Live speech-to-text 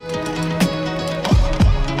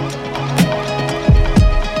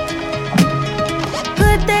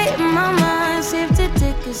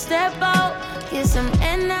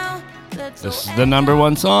This is the number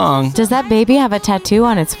one song. Does that baby have a tattoo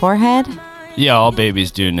on its forehead? Yeah, all babies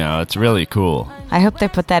do now. It's really cool. I hope they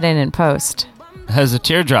put that in post. It has a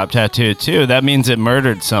teardrop tattoo, too. That means it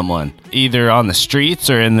murdered someone, either on the streets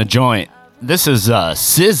or in the joint. This is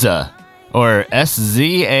SZA, or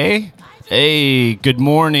SZA. Hey, good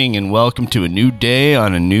morning and welcome to a new day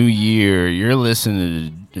on a new year. You're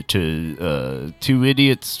listening to Two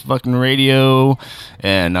Idiots fucking radio,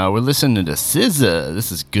 and we're listening to SZA.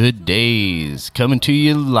 This is Good Days, coming to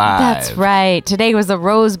you live. That's right. Today was the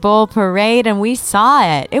Rose Bowl parade, and we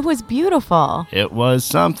saw it. It was beautiful. It was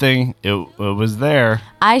something. It was there.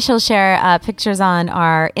 I shall share pictures on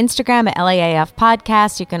our Instagram at LAAF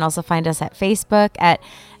Podcast. You can also find us at Facebook at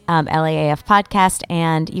LAAF Podcast,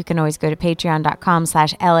 and you can always go to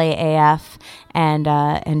patreon.com/LAAF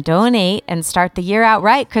and donate and start the year out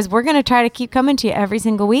right, because we're going to try to keep coming to you every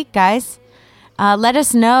single week, guys. Let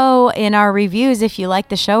us know in our reviews if you like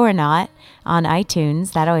the show or not on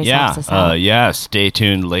iTunes. That always helps us out. Stay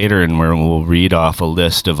tuned later, and we'll read off a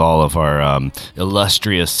list of all of our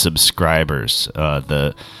illustrious subscribers,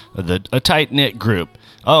 a tight-knit group.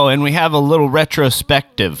 Oh, and we have a little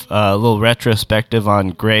retrospective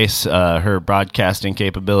on Grace, her broadcasting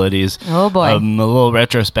capabilities. Oh, boy. A little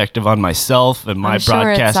retrospective on myself and my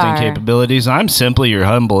broadcasting capabilities. I'm simply your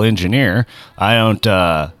humble engineer. I don't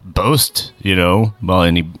boast, about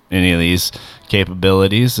any of these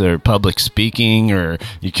capabilities or public speaking or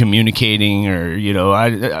communicating or,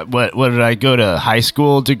 what did I go to high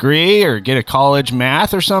school degree or get a college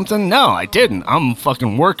math or something? No, I didn't. I'm a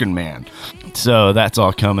fucking working man. So that's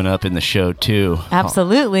all coming up in the show, too.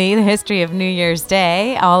 Absolutely. The history of New Year's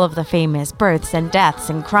Day, all of the famous births and deaths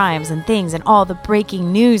and crimes and things, and all the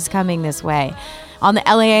breaking news coming this way. On the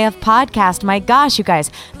LAAF podcast, my gosh, you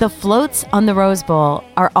guys, the floats on the Rose Bowl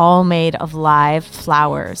are all made of live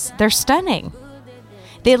flowers. They're stunning.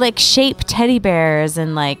 They shape teddy bears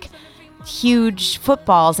and huge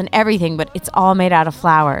footballs and everything, but it's all made out of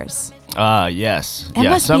flowers. Yes.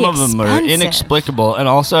 Some of them are inexplicable. And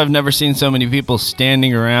also, I've never seen so many people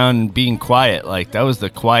standing around and being quiet. That was the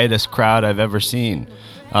quietest crowd I've ever seen.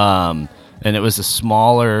 And it was a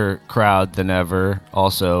smaller crowd than ever.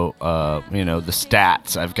 Also, the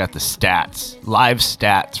stats. I've got the stats, live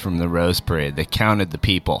stats from the Rose Parade. They counted the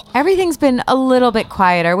people. Everything's been a little bit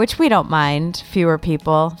quieter, which we don't mind. Fewer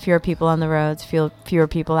people on the roads, fewer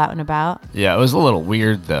people out and about. Yeah, it was a little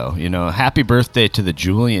weird, though. Happy birthday to the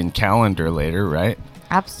Julian calendar later, right?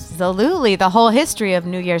 Absolutely. The whole history of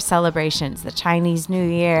New Year's celebrations, the Chinese New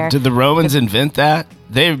Year. Did the Romans invent that?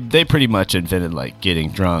 They pretty much invented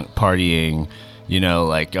getting drunk, partying,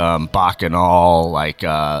 bacchanal,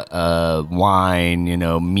 wine,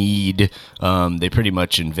 mead. They pretty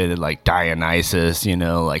much invented Dionysus,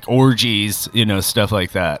 orgies, stuff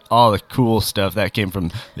like that. All the cool stuff that came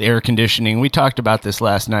from the air conditioning. We talked about this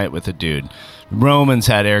last night with a dude. Romans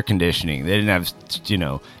had air conditioning. They didn't have,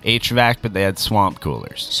 HVAC, but they had swamp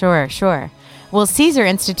coolers. Sure. Well, Caesar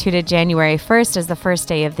instituted January 1st as the first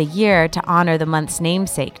day of the year to honor the month's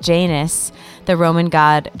namesake, Janus, the Roman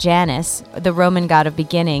god Janus, the Roman god of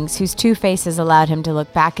beginnings, whose two faces allowed him to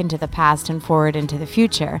look back into the past and forward into the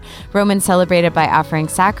future. Romans celebrated by offering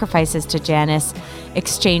sacrifices to Janus,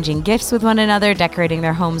 exchanging gifts with one another, decorating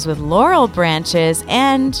their homes with laurel branches,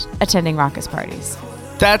 and attending raucous parties.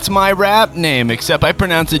 That's my rap name, except I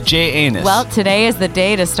pronounce it J-Anus. Well, today is the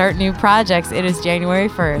day to start new projects. It is January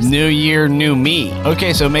 1st. New year, new me.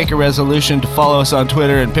 Okay, so make a resolution to follow us on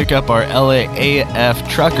Twitter and pick up our LAAF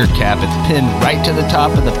trucker cap. It's pinned right to the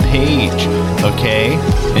top of the page, okay?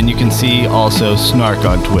 And you can see also Snark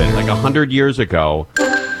on Twitter. 100 years ago. You're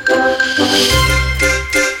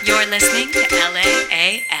listening to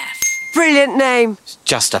LAAF. Brilliant name. It's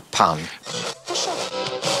just a pun.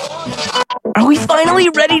 Are we finally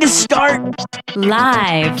ready to start?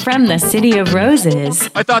 Live from the City of Roses.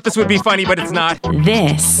 I thought this would be funny, but it's not.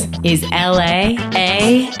 This is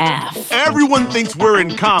LAAF. Everyone thinks we're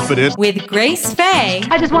incompetent. With Grace Faye.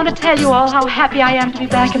 I just want to tell you all how happy I am to be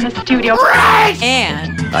back in the studio. Grace!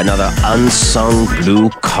 And another unsung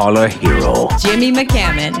blue-collar hero. Jimmy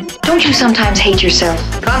McCammon. Don't you sometimes hate yourself?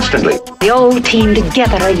 Constantly. The old team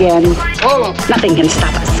together again. Oh, Nothing can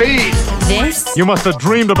stop us. feed. This You must have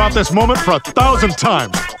dreamed about this moment for 1,000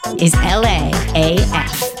 times. is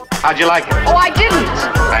LAAF. How'd you like it? Oh, I didn't.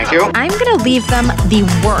 Thank you. I'm going to leave them the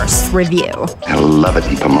worst review. I love it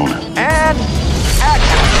in Pomona. And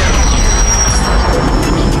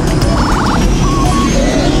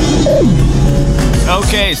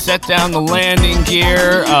Okay, set down the landing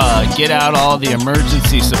gear, get out all the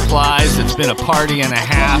emergency supplies. It's been a party and a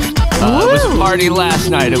half. It was a party last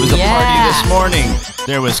night. It was a party this morning.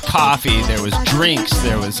 There was coffee, there was drinks,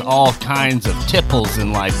 there was all kinds of tipples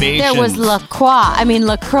and libations. There was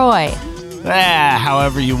LaCroix.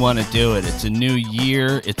 However you want to do it. It's a new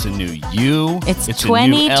year. It's a new you. It's a 2022.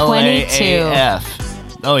 new LAAF.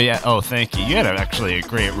 Oh, yeah. Oh, thank you. You had actually a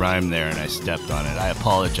great rhyme there, and I stepped on it. I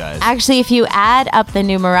apologize. Actually, if you add up the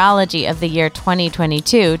numerology of the year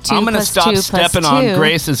 2022, I'm going to stop stepping on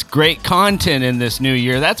Grace's great content in this new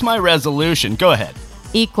year. That's my resolution. Go ahead.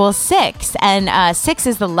 Equals 6. And 6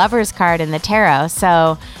 is the lover's card in the tarot.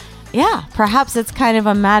 So, yeah, perhaps it's kind of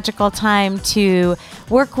a magical time to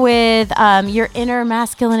work with your inner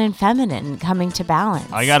masculine and feminine coming to balance.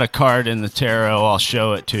 I got a card in the tarot. I'll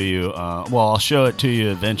show it to you. I'll show it to you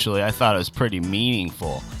eventually. I thought it was pretty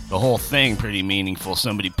meaningful. The whole thing pretty meaningful.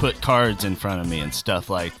 Somebody put cards in front of me and stuff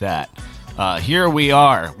like that. Here we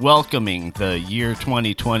are, welcoming the year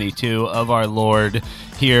 2022 of our Lord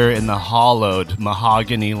here in the hollowed,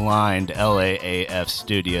 mahogany-lined LAAF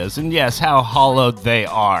studios. And yes, how hollowed they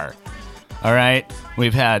are. All right,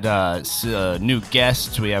 we've had new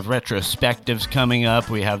guests. We have retrospectives coming up.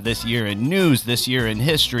 We have this year in news, this year in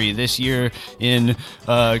history, this year in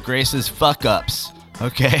Grace's fuck-ups.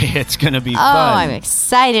 Okay, it's going to be fun. Oh, I'm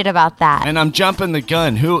excited about that. And I'm jumping the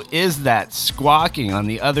gun. Who is that squawking on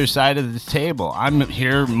the other side of the table? I'm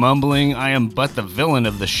here mumbling. I am but the villain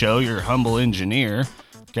of the show, your humble engineer.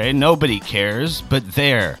 Okay, nobody cares. But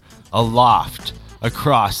there, aloft,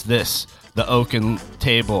 across this, the oaken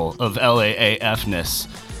table of LAAFness,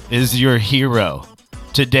 is your hero.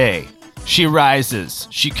 Today, she rises.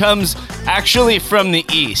 She comes actually from the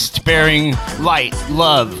east, bearing light,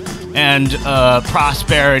 love, and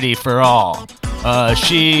prosperity for all.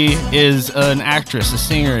 She is an actress, a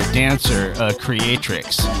singer, a dancer, a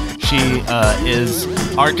creatrix. She is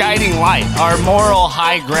our guiding light, our moral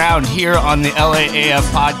high ground here on the LAAF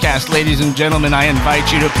podcast. Ladies and gentlemen, I invite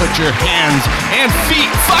you to put your hands and feet,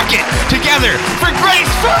 together for Grace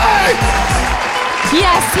Faye!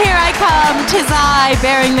 Yes, here I come, 'tis I,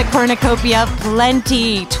 bearing the cornucopia of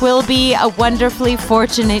plenty. 'Twill be a wonderfully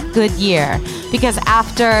fortunate good year, because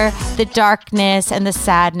after the darkness and the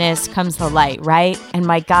sadness comes the light, right? And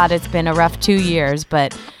my God, it's been a rough 2 years,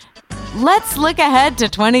 but let's look ahead to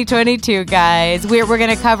 2022, guys. We're going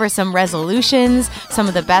to cover some resolutions, some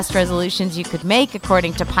of the best resolutions you could make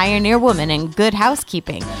according to Pioneer Woman and Good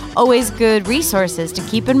Housekeeping. Always good resources to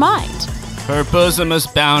keep in mind. Her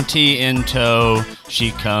bosomous bounty in tow,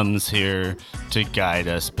 she comes here to guide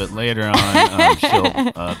us. But later on,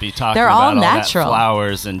 she'll be talking about all natural. That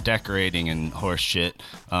flowers and decorating and horse shit.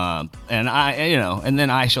 And then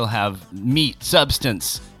I shall have meat,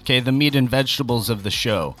 substance. Okay, the meat and vegetables of the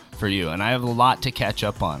show for you. And I have a lot to catch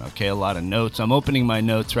up on, okay? A lot of notes. I'm opening my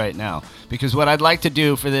notes right now. Because what I'd like to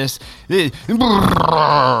do for this is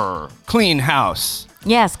clean house.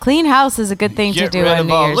 Yes, clean house is a good thing to do on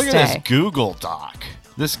New Year's Day. Look at this Google Doc.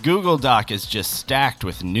 This Google Doc is just stacked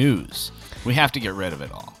with news. We have to get rid of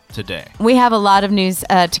it all today. We have a lot of news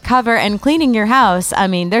to cover, and cleaning your house. I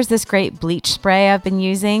mean, there's this great bleach spray I've been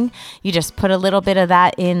using. You just put a little bit of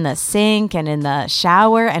that in the sink and in the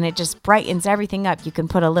shower, and it just brightens everything up. You can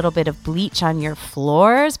put a little bit of bleach on your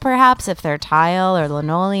floors, perhaps, if they're tile or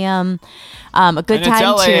linoleum. A good time to...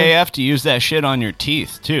 And it's LAAF to use that shit on your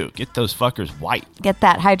teeth, too. Get those fuckers white. Get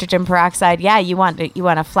that hydrogen peroxide. Yeah, you want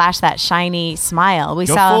to flash that shiny smile. We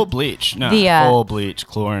Go saw full bleach. No, full bleach,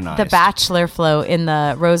 chlorinized. The Bachelor float in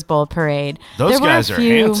the Rose Bowl parade. Those guys are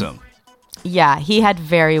handsome. Yeah, he had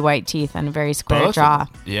very white teeth and a very square jaw.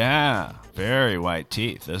 Yeah, very white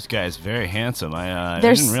teeth. Those guys very handsome. I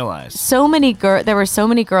didn't realize. There were so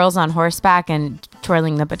many girls on horseback and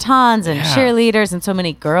twirling the batons and cheerleaders, and so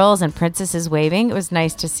many girls and princesses waving. It was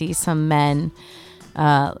nice to see some men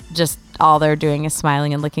just all they're doing is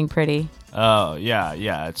smiling and looking pretty. Oh, yeah,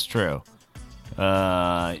 it's true.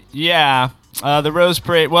 The Rose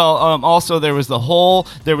Parade. Well, also there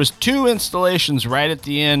was 2 installations right at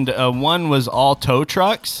the end. One was all tow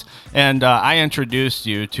trucks, and I introduced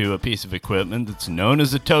you to a piece of equipment that's known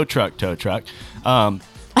as a tow truck.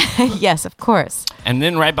 Yes, of course. And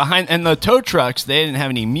then right behind, and the tow trucks, they didn't have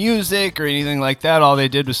any music or anything like that. All they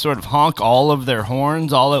did was sort of honk all of their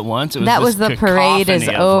horns all at once. That was the parade is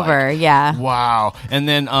over. Yeah. Wow. And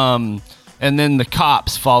then the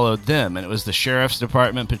cops followed them, and it was the sheriff's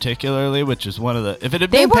department particularly, which is one of the... If it had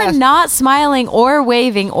been were not smiling or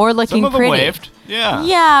waving or looking pretty. Some of them waved, yeah.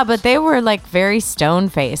 Yeah, but they were like very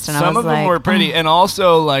stone-faced, and some of them were pretty, and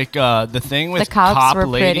also like the thing with the cop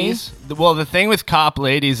ladies... Well, the thing with cop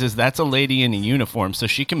ladies is that's a lady in a uniform, so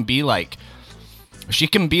she can be like she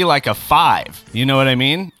can be like a 5. You know what I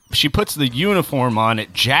mean? She puts the uniform on,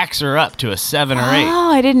 it jacks her up to a 7 or 8.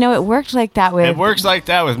 Oh, I didn't know it worked like that with... It works like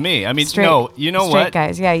that with me. I mean, straight, no, you know straight what?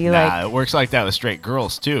 guys, yeah, it works like that with straight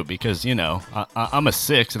girls, too, because, you know, I'm a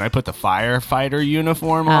 6, and I put the firefighter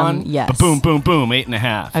uniform on. Yes. Boom, boom, boom,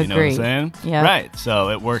 8.5. You know what I'm saying? Yeah. Right, so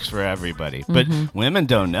it works for everybody. But women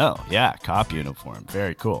don't know. Yeah, cop uniform.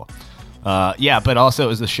 Very cool. But also it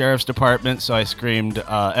was the sheriff's department, so I screamed,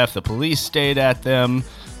 F the police state at them.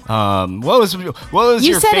 What was you your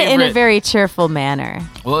said favorite? it in a very cheerful manner.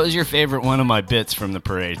 What was your favorite one of my bits from the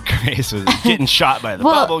parade, Grace? Was it getting shot by the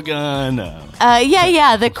bubble gun?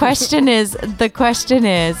 The question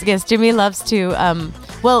is, yes, Jimmy loves to,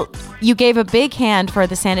 you gave a big hand for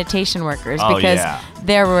the sanitation workers because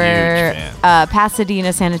there were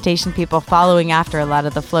Pasadena sanitation people following after a lot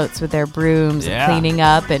of the floats with their brooms and cleaning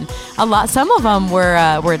up, and some of them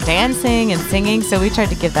were dancing and singing, so we tried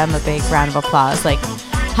to give them a big round of applause. Like,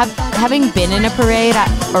 having been in a parade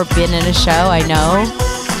or been in a show, I know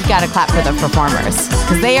you got to clap for the performers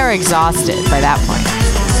because they are exhausted by that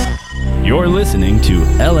point. You're listening to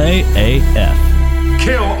LAAF.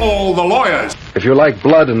 Kill all the lawyers. If you like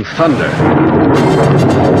blood and thunder,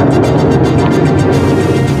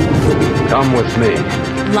 come with me.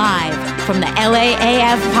 Live from the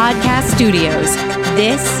LAAF podcast studios,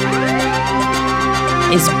 this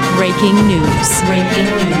is breaking news. Breaking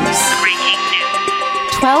news.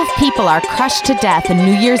 12 people are crushed to death in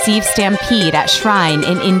New Year's Eve stampede at Shrine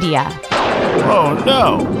in India. Oh,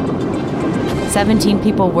 no. 17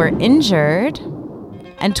 people were injured,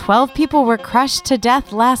 and 12 people were crushed to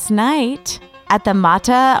death last night at the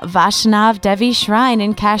Mata Vaishnav Devi Shrine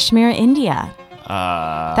in Kashmir, India.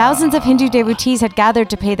 Thousands of Hindu devotees had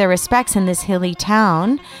gathered to pay their respects in this hilly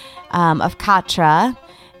town of Katra,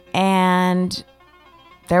 and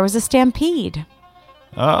there was a stampede.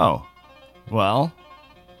 Oh, well...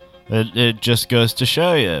 It just goes to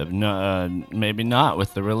show you, maybe not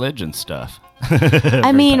with the religion stuff.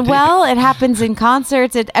 I mean, it happens in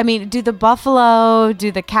concerts. Do the buffalo,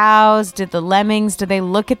 do the cows, do the lemmings, do they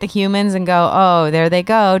look at the humans and go, oh, there they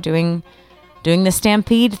go, doing the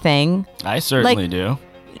stampede thing? I certainly do.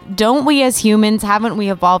 Don't we as humans, haven't we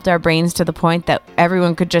evolved our brains to the point that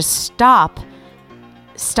everyone could just stop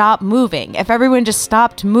moving? If everyone just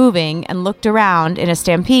stopped moving and looked around in a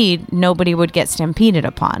stampede, nobody would get stampeded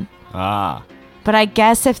upon. But I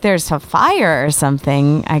guess if there's a fire or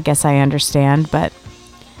something, I guess I understand, but...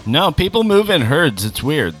 No, people move in herds. It's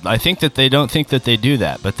weird. I think that they don't think that they do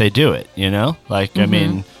that, but they do it, you know? Like, I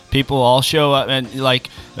mean, people all show up and, like,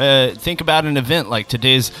 think about an event like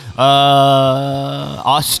today's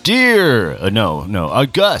august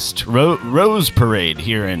Rose Parade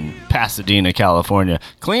here in Pasadena, California.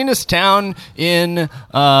 Cleanest town in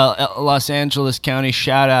Los Angeles County.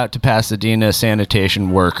 Shout out to Pasadena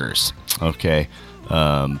sanitation workers. Okay.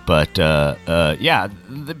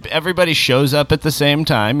 Everybody shows up at the same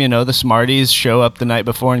time. You know, the smarties show up the night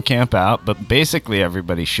before and camp out, but basically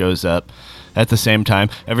everybody shows up at the same time.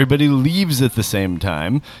 Everybody leaves at the same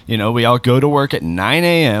time. You know, we all go to work at 9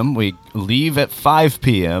 a.m. We leave at 5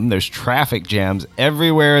 p.m. There's traffic jams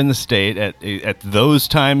everywhere in the state at those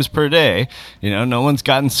times per day. You know, no one's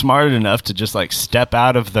gotten smart enough to just like step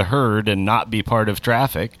out of the herd and not be part of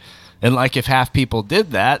traffic. And like if half people did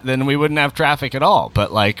that, then we wouldn't have traffic at all.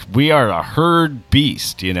 But like we are a herd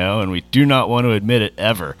beast, you know, and we do not want to admit it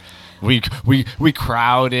ever. We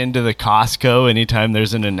crowd into the Costco anytime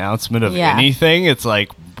there's an announcement of anything. It's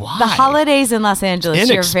like, why? The holidays in Los Angeles,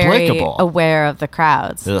 you're very aware of the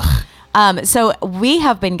crowds. Ugh. So we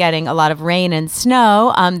have been getting a lot of rain and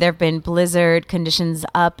snow. There have been blizzard conditions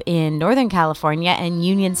up in Northern California, and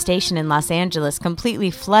Union Station in Los Angeles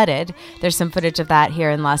completely flooded. There's some footage of that here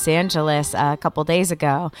in Los Angeles a couple days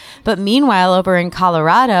ago. But meanwhile, over in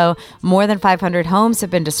Colorado, more than 500 homes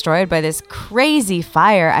have been destroyed by this crazy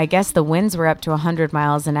fire. I guess the winds were up to 100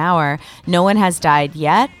 miles an hour. No one has died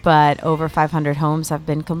yet, but over 500 homes have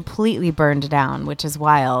been completely burned down, which is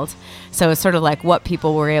wild. So it's sort of like what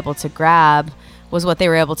people were able to grab was what they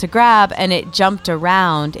were able to grab, and it jumped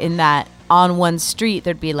around in that on one street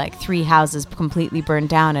there'd be like 3 houses completely burned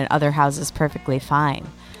down and other houses perfectly fine.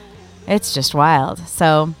 It's just wild.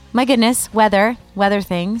 So my goodness, weather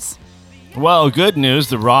things. Well, good news,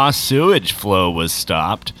 the raw sewage flow was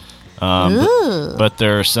stopped. But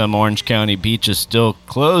there are some Orange County beaches still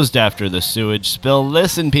closed after the sewage spill.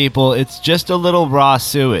 Listen, people, it's just a little raw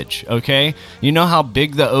sewage, okay? You know how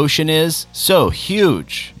big the ocean is? So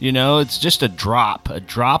huge. You know, it's just a drop. A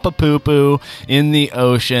drop of poo-poo in the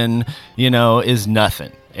ocean, you know, is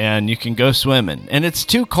nothing. And you can go swimming. And it's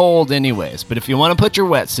too cold anyways. But if you want to put your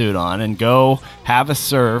wetsuit on and go have a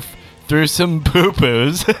surf, through some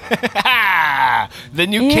poo-poos,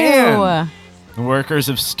 then you can. Workers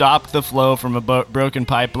have stopped the flow from a broken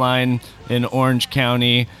pipeline in Orange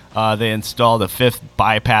County. They installed a 5th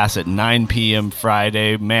bypass at 9 p.m.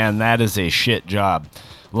 Friday. Man, that is a shit job.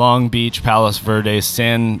 Long Beach, Palos Verdes,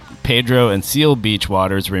 San Pedro, and Seal Beach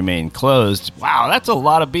waters remain closed. Wow, that's a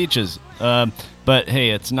lot of beaches. But hey,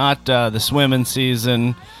 it's not the swimming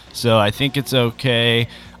season, so I think it's okay.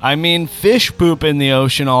 I mean, fish poop in the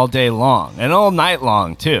ocean all day long, and all night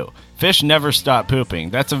long, too. Fish never stop pooping.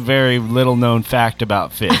 That's a very little known fact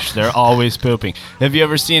about fish. They're always pooping. Have you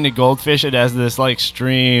ever seen a goldfish? It has this like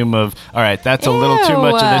stream of... All right, that's a little too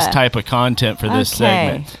much of this type of content for this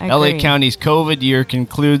segment. LA County's COVID year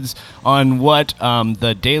concludes on what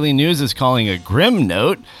the Daily News is calling a grim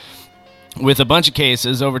note, with a bunch of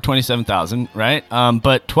cases, over 27,000, right?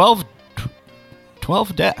 But 12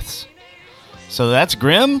 deaths. So that's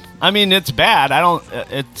grim. I mean, it's bad.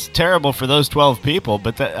 It's terrible for those 12 people.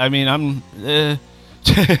 But 12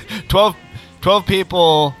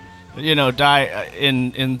 people, die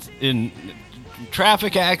in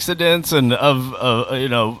traffic accidents and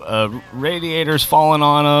of radiators falling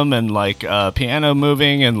on them and like piano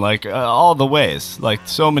moving and like all the ways. Like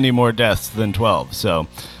so many more deaths than 12. So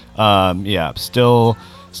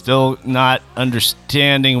Still not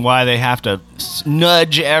understanding why they have to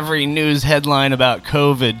nudge every news headline about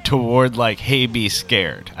COVID toward like, hey, be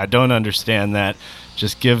scared. I don't understand that.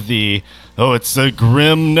 Just give it's a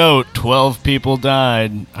grim note. 12 people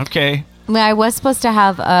died. Okay. I was supposed to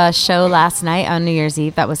have a show last night on New Year's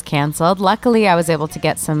Eve that was canceled. Luckily, I was able to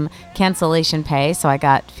get some cancellation pay, so I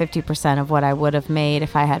got 50% of what I would have made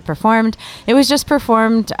if I had performed. It was just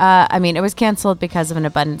performed. It was canceled because of an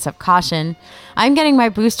abundance of caution. I'm getting my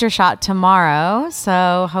booster shot tomorrow,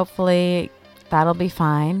 so hopefully that'll be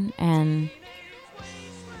fine. And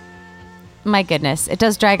my goodness, it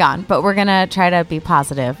does drag on, but we're going to try to be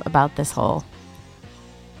positive about this whole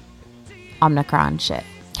Omicron shit.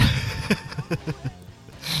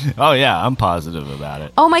 Oh yeah, I'm positive about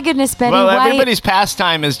it. Oh my goodness, Betty White. Well, everybody's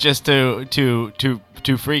pastime is just to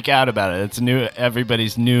freak out about it. It's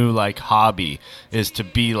everybody's new like hobby is to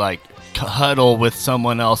be like huddle with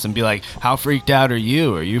someone else and be like, how freaked out are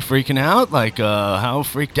you? Are you freaking out? Like, how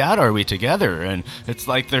freaked out are we together? And it's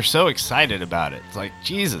like they're so excited about it. It's like,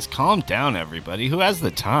 Jesus, calm down, everybody. Who has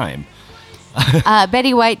the time?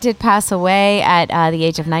 Betty White did pass away at the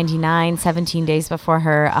age of 99, 17 days before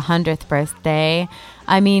her 100th birthday.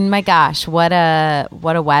 I mean, my gosh, what a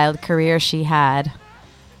wild career she had.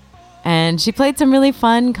 And she played some really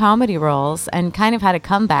fun comedy roles and kind of had a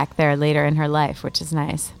comeback there later in her life, which is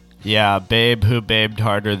nice. Yeah, babe who babed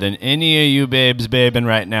harder than any of you babes babing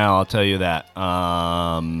right now, I'll tell you that.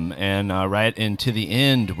 And right into the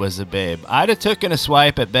end was a babe. I'd have taken a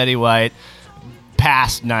swipe at Betty White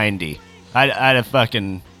past 90. I'd have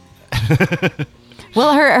fucking...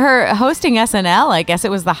 Well, her hosting SNL, I guess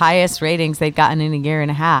it was the highest ratings they'd gotten in a year and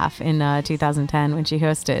a half in 2010 when she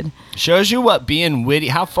hosted. Shows you what being witty,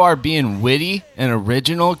 how far being witty and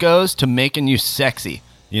original goes to making you sexy.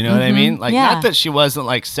 You know what I mean? Like, not that she wasn't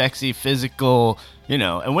like sexy, physical,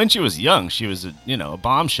 and when she was young, she was a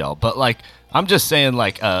bombshell. But like, I'm just saying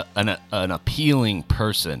like an appealing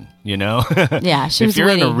person, Yeah, she was If you're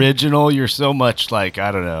witty. an original, you're so much like,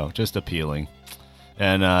 I don't know, just appealing.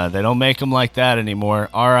 And they don't make them like that anymore.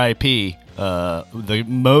 R.I.P. The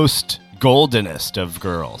most goldenest of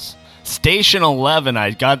girls. Station 11,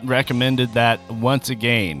 I got recommended that once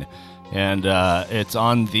again. And it's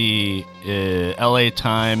on the LA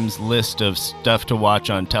Times list of stuff to watch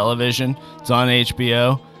on television. It's on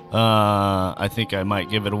HBO. I think I might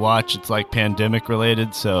give it a watch. It's like pandemic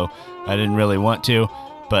related, so I didn't really want to.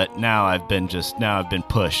 But now I've been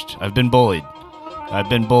pushed. I've been bullied. I've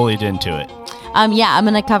been bullied into it. I'm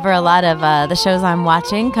going to cover a lot of the shows I'm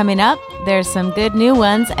watching coming up. There's some good new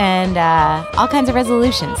ones and all kinds of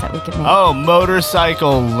resolutions that we could make. Oh,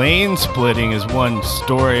 motorcycle lane splitting is one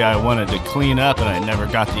story I wanted to clean up and I never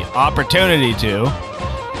got the opportunity to.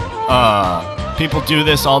 People do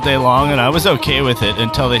this all day long and I was okay with it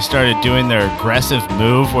until they started doing their aggressive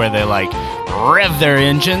move where they like rev their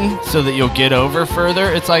engine so that you'll get over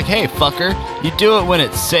further. It's like, hey, fucker, you do it when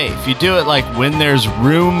it's safe. You do it like when there's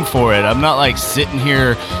room for it. I'm not like sitting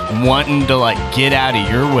here wanting to like get out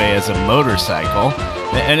of your way as a motorcycle.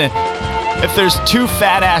 And if there's two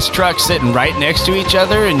fat ass trucks sitting right next to each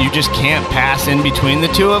other and you just can't pass in between the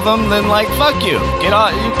two of them, then like, fuck you. Get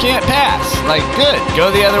on, you can't pass. Like, good,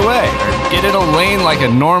 go the other way. Or get in a lane like a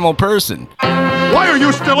normal person. Why are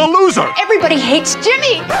you still a loser? Everybody hates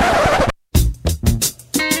Jimmy.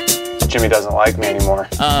 Jimmy doesn't like me anymore.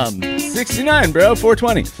 69, bro,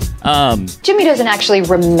 420. Jimmy doesn't actually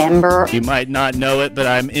remember. You might not know it, but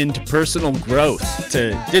I'm into personal growth.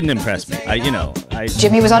 Didn't impress me.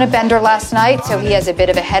 Jimmy was on a bender last night, so he has a bit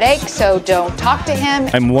of a headache, so don't talk to him.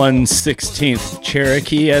 I'm 1/16th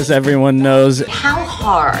Cherokee, as everyone knows. How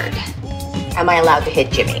hard am I allowed to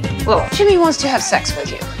hit Jimmy? Well, Jimmy wants to have sex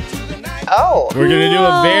with you. Oh. We're going to do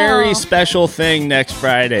a very special thing next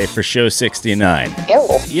Friday for show 69. Ew.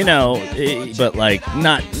 You know, but like,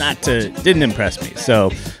 didn't impress me. So,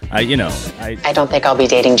 I don't think I'll be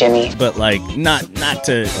dating Jimmy. But like, not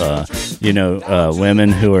to,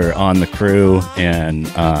 women who are on the crew and,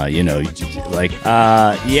 what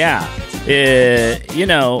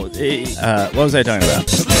was I talking about?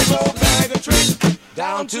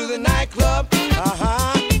 Down to the nightclub.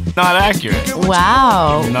 Not accurate.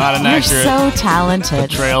 Wow. Not an accurate. You're so talented.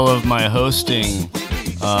 Portrayal of my hosting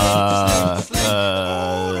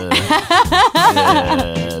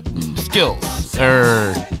skills.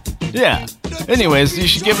 Yeah. Anyways, you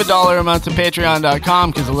should give $1 a month to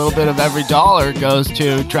patreon.com because a little bit of every dollar goes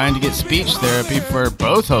to trying to get speech therapy for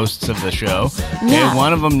both hosts of the show. Yeah. Okay,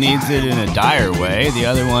 one of them needs it in a dire way. The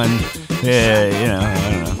other one, I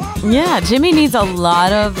don't know. Yeah, Jimmy needs a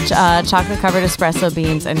lot of chocolate-covered espresso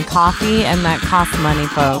beans and coffee, and that costs money,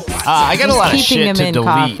 folks. I got a lot of keeping shit him to in delete,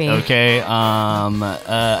 coffee. okay?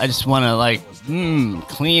 I just want to,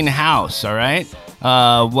 clean house, all right?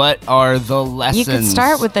 What are the lessons? You could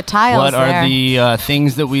start with the tiles. What are the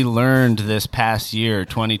things that we learned this past year,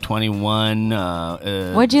 2021?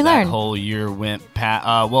 What'd you learn? That whole year went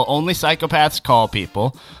only psychopaths call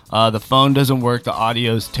people. The phone doesn't work. The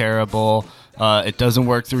audio's terrible. It doesn't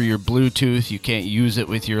work through your Bluetooth. You can't use it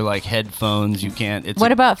with your headphones. You can't.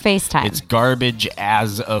 What about FaceTime? It's garbage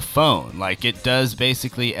as a phone. Like, it does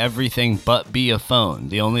basically everything but be a phone.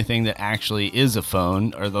 The only thing that actually is a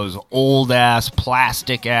phone are those old ass,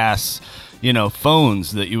 plastic ass,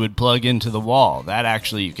 phones that you would plug into the wall. That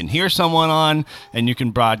actually you can hear someone on and you can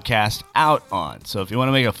broadcast out on. So if you want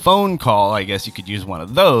to make a phone call, I guess you could use one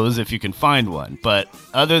of those if you can find one. But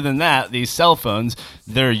other than that, these cell phones,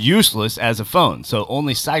 they're useless as a phone. So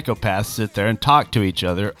only psychopaths sit there and talk to each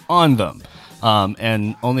other on them.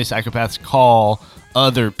 And only psychopaths call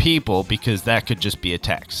other people because that could just be a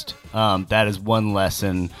text. That is one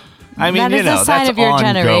lesson. I mean, that is a sign that's of your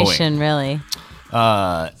ongoing. generation, really.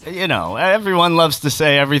 Everyone loves to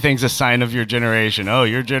say everything's a sign of your generation. Oh,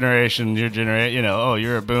 your generation, oh,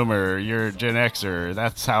 you're a boomer, you're a Gen Xer.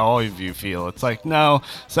 That's how all of you feel. It's like, no,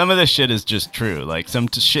 some of this shit is just true. Like, some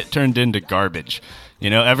shit turned into garbage.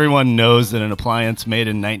 Everyone knows that an appliance made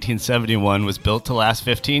in 1971 was built to last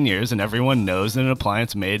 15 years, and everyone knows that an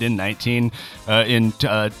appliance made in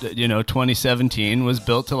 2017 was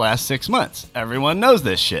built to last 6 months. Everyone knows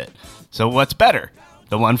this shit. So what's better?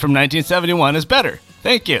 The one from 1971 is better.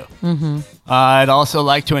 Thank you. Mm-hmm. I'd also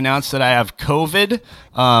like to announce that I have COVID.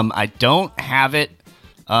 I don't have it,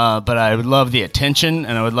 but I would love the attention,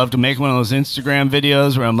 and I would love to make one of those Instagram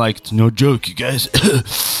videos where I'm like, it's no joke, you guys.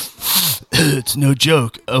 It's no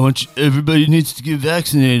joke. Everybody needs to get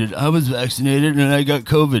vaccinated. I was vaccinated, and I got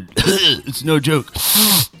COVID. It's no joke.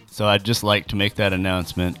 So I'd just like to make that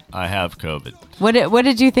announcement. I have COVID. What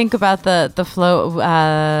did you think about the flow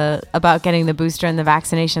about getting the booster and the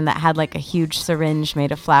vaccination that had a huge syringe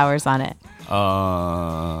made of flowers on it? It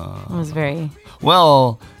was very...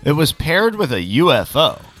 Well, it was paired with a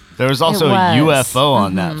UFO. There was also a UFO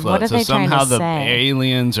on that float. What are they somehow trying to the say?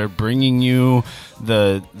 aliens are bringing you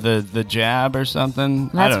the jab or something.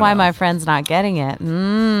 That's why my friend's not getting it.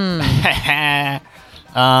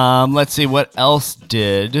 Let's see, what else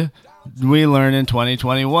did we learn in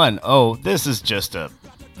 2021? Oh, this is an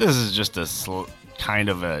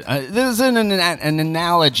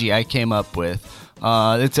analogy I came up with.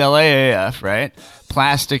 It's LAAF, right?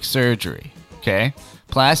 Plastic surgery. Okay,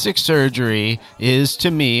 plastic surgery is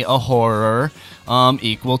to me a horror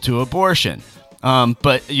equal to abortion.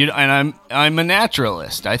 But I'm a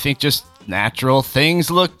naturalist. I think just natural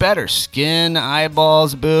things look better. Skin,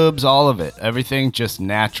 eyeballs, boobs, all of it. Everything just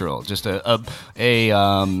natural. Just a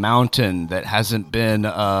mountain that hasn't been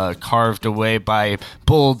carved away by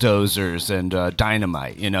bulldozers and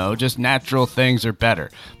dynamite. Just natural things are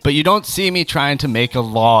better. But you don't see me trying to make a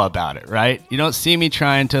law about it, right? You don't see me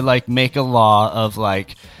trying to make a law of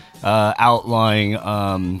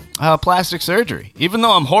outlawing plastic surgery, even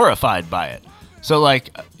though I'm horrified by it. So, I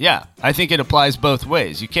think it applies both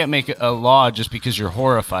ways. You can't make a law just because you're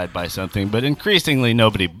horrified by something, but increasingly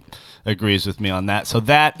nobody agrees with me on that. So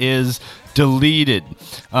that is deleted.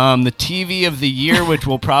 The TV of the year, which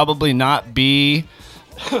will probably not be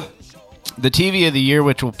The TV of the year,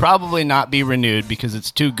 which will probably not be renewed because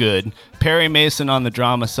it's too good. Perry Mason on the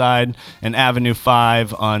drama side and Avenue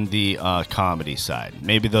 5 on the comedy side.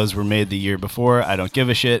 Maybe those were made the year before. I don't give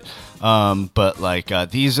a shit.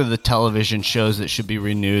 But these are the television shows that should be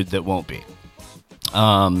renewed that won't be.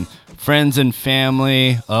 Friends and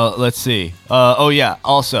Family. Let's see.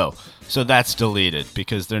 Also. So that's deleted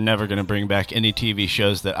because they're never going to bring back any TV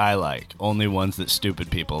shows that I like. Only ones that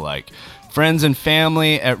stupid people like. Friends and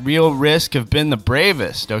Family at real risk have been the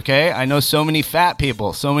bravest, okay? I know so many fat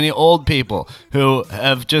people, so many old people who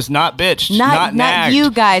have just not bitched, not nagged. Not you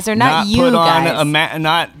guys, or not you guys.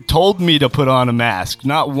 Not told me to put on a mask,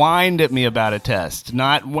 not whined at me about a test,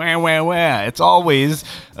 not wah. It's always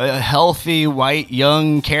a healthy, white,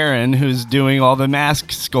 young Karen who's doing all the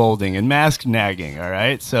mask scolding and mask nagging, all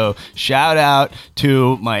right? So shout out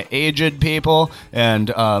to my aged people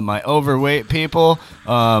and my overweight people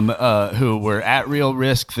who were at real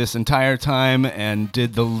risk this entire time and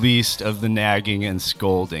did the least of the nagging and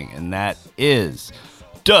scolding, and that is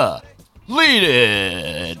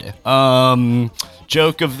deleted.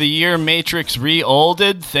 Joke of the year, Matrix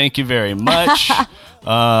Re-Olded. Thank you very much.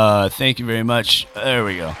 Thank you very much. There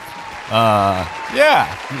we go.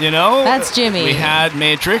 That's Jimmy. We had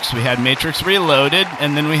Matrix Reloaded,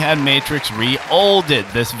 and then we had Matrix Re-Olded,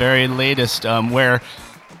 this very latest, where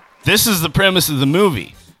this is the premise of the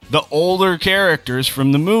movie. The older characters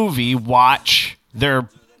from the movie watch their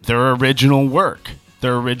original work,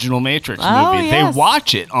 their original Matrix movie. Yes. They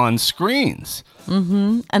watch it on screens.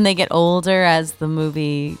 Mm-hmm. And they get older as the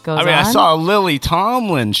movie goes on. I saw a Lily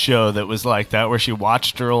Tomlin show that was like that, where she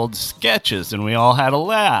watched her old sketches, and we all had a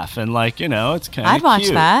laugh. And it's kind of cute. I'd watch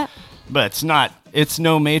that. But it's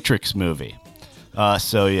no Matrix movie.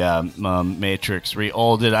 Matrix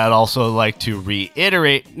Re-Olded. I'd also like to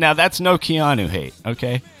reiterate. Now, that's no Keanu hate,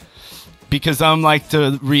 okay? Because I'm like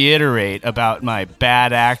to reiterate about my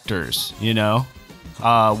bad actors,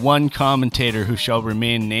 One commentator who shall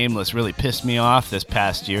remain nameless really pissed me off this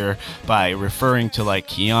past year by referring to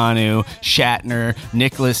Keanu, Shatner,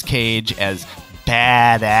 Nicolas Cage as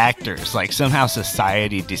bad actors. Somehow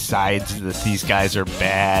society decides that these guys are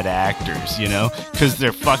bad actors, because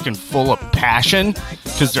they're fucking full of passion,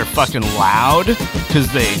 because they're fucking loud,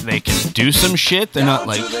 because they can do some shit. They're not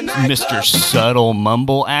like Mr. Subtle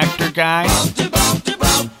Mumble actor guy. Do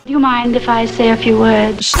you mind if I say a few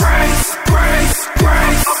words?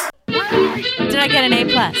 Did I get an A+?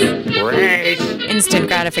 Great. Instant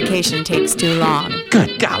gratification takes too long.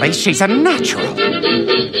 Good golly, she's a natural.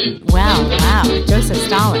 Wow. Joseph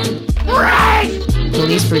Stalin. Great.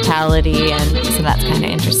 Police brutality, and so that's kind of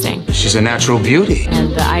interesting. She's a natural beauty.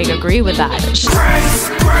 And I agree with that.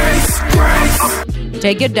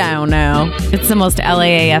 Take it down now. It's the most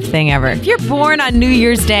LAAF thing ever. If you're born on New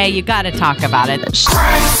Year's Day, you got to talk about it.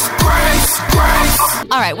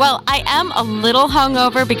 All right, well, I am a little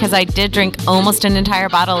hungover because I did drink almost an entire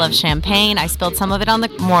bottle of champagne. I spilled some of it on the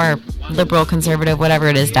more liberal, conservative, whatever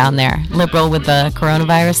it is down there. Liberal with the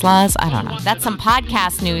coronavirus laws? I don't know. That's some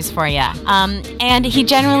podcast news for you. And he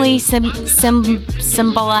generally symbolizes...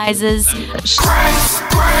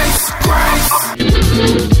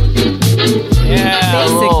 Yeah,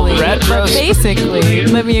 basically,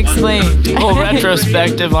 let me explain. A little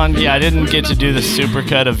retrospective on, I didn't get to do the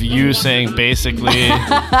supercut of you saying basically,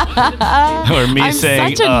 or me I'm saying.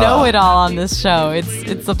 I'm such a know-it-all on this show.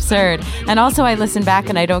 It's absurd. And also, I listen back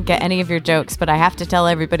and I don't get any of your jokes, but I have to tell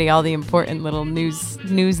everybody all the important little news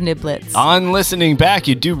niblets. On listening back,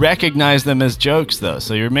 you do recognize them as jokes, though,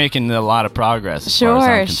 so you're making a lot of progress. Sure.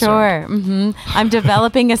 Mm-hmm. I'm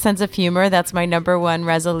developing a sense of humor. That's my number one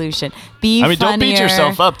resolution. Funnier. Don't beat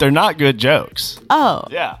yourself up. They're not good jokes. Oh.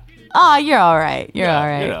 Yeah. Oh, you're all right. You're all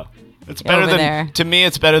right. It's better to me,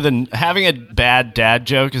 it's better than having a bad dad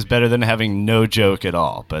joke is better than having no joke at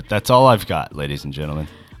all. But that's all I've got, ladies and gentlemen.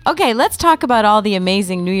 Okay, let's talk about all the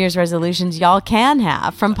amazing New Year's resolutions y'all can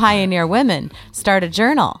have from Pioneer Women. Start a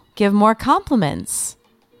journal. Give more compliments.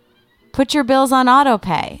 Put your bills on auto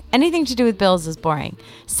pay. Anything to do with bills is boring.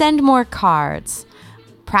 Send more cards.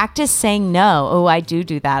 Practice saying no. Oh, I do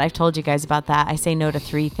that. I've told you guys about that. I say no to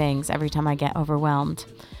 3 things every time I get overwhelmed.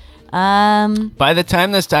 By the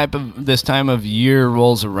time this time of year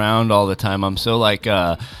rolls around all the time, I'm so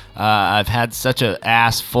I've had such an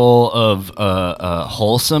ass full of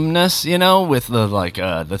wholesomeness, with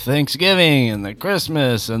the Thanksgiving and the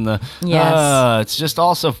Christmas and the it's just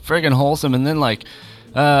all so friggin' wholesome, and then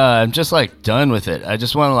I'm just done with it. I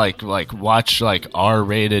just want to watch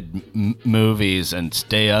R-rated movies and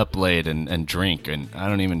stay up late and drink, and I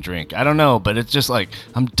don't even drink. I don't know, but it's just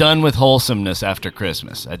I'm done with wholesomeness after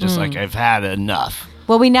Christmas. I just I've had enough.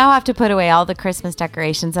 Well, we now have to put away all the Christmas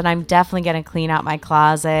decorations, and I'm definitely going to clean out my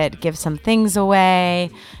closet, give some things away,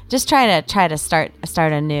 just try to start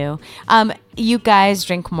anew. You guys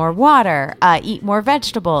drink more water, eat more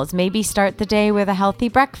vegetables, maybe start the day with a healthy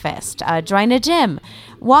breakfast, join a gym,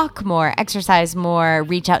 walk more, exercise more,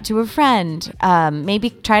 reach out to a friend, maybe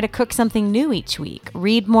try to cook something new each week,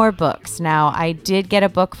 read more books. Now, I did get a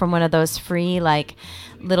book from one of those free, like,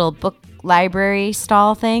 little book library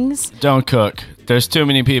stall things. Don't cook. There's too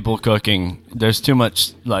many people cooking. There's too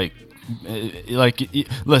much, listen,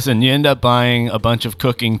 you end up buying a bunch of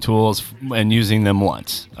cooking tools and using them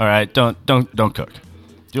once. All right? Don't cook.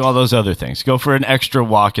 Do all those other things. Go for an extra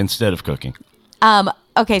walk instead of cooking.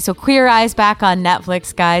 Okay, so Queer Eye's back on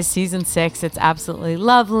Netflix, guys. Season 6. It's absolutely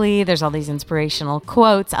lovely. There's all these inspirational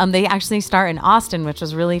quotes. They actually start in Austin, which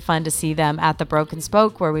was really fun to see them at the Broken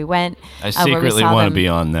Spoke where we went. I secretly want to be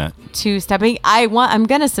on that. Two-stepping. I'm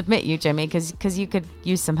going to submit you, Jimmy, because you could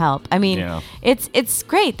use some help. I mean, it's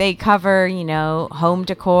great. They cover, home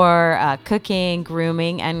decor, cooking,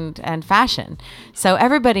 grooming, and fashion. So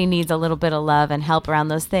everybody needs a little bit of love and help around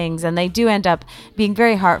those things. And they do end up being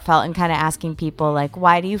very heartfelt and kind of asking people, like,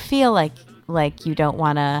 why do you feel like you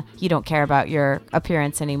don't care about your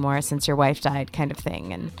appearance anymore since your wife died, kind of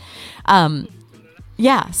thing. And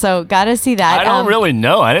so gotta see that. I don't really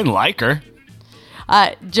know. I didn't like her.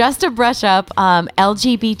 Just to brush up,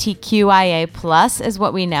 LGBTQIA plus is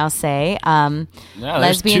what we now say.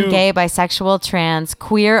 Lesbian, gay, bisexual, trans,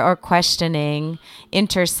 queer or questioning,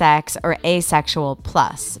 intersex, or asexual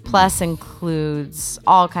plus. Plus includes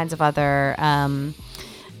all kinds of other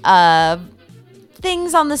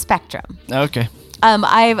things on the spectrum. Okay.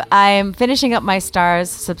 I'm finishing up my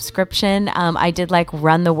Stars subscription. I did like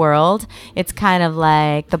Run the World. It's kind of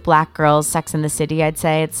like the Black Girls Sex and the City, I'd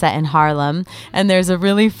say. It's set in Harlem. And there's a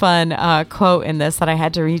really fun quote in this that I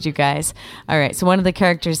had to read you guys. All right. So one of the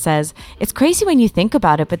characters says, "It's crazy when you think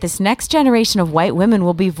about it, but this next generation of white women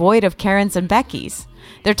will be void of Karens and Beckys."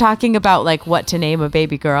 They're talking about like what to name a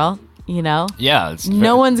baby girl, Yeah.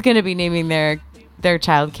 No one's going to be naming their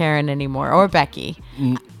child Karen anymore, or Becky.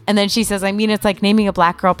 And then she says, it's like naming a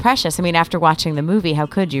black girl Precious. After watching the movie, how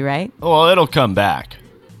could you, right? Well, it'll come back.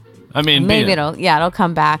 Maybe it'll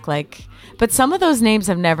come back. But some of those names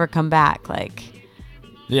have never come back.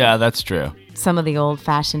 Yeah, that's true. Some of the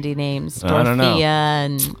old-fashioned names, Dorothea, I don't know.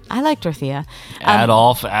 And I like Dorothea.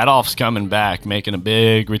 Adolf's coming back, making a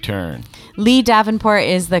big return. Lee Davenport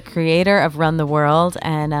is the creator of Run the World,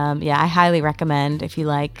 and I highly recommend if you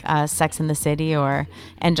like Sex and the City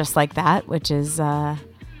and Just Like That, which is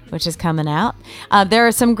coming out. There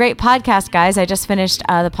are some great podcasts, guys. I just finished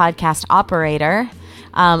the podcast Operator.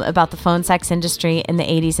 About the phone sex industry in the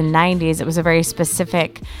 80s and 90s. It was a very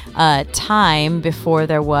specific time before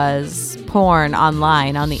there was porn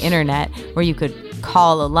online on the internet where you could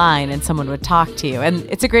call a line and someone would talk to you. And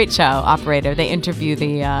it's a great show, Operator. They interview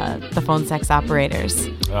the phone sex operators.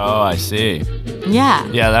 Oh, I see. Yeah.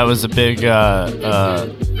 Yeah, that was a big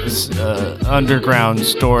underground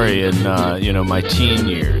story in my teen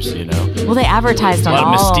years. Well, they advertised on a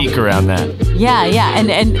lot of mystique around that. Yeah,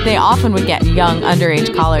 and they often would get young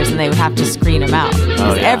underage callers, and they would have to screen them out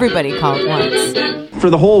because everybody called once.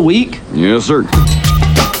 For the whole week? Yes, sir.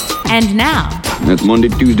 And now. That's Monday,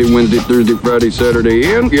 Tuesday, Wednesday, Thursday, Friday,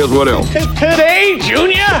 Saturday, and guess what else? Today,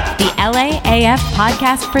 Junior! The LAAF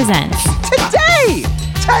podcast presents. Today!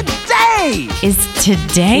 Is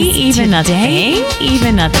today even a thing?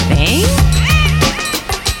 Even a thing?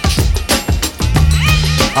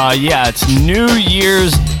 It's New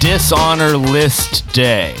Year's Dishonor List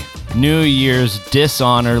Day. New Year's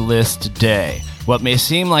Dishonor List Day. What may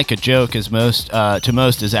seem like a joke to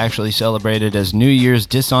most is actually celebrated as New Year's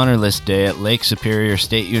Dishonor List Day at Lake Superior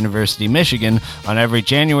State University, Michigan on every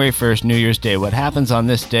January 1st, New Year's Day. What happens on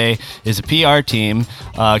this day is a PR team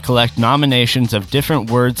collect nominations of different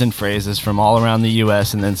words and phrases from all around the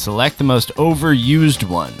U.S. and then select the most overused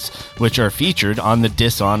ones, which are featured on the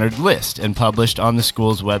dishonored list and published on the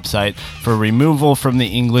school's website for removal from the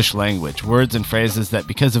English language. Words and phrases that,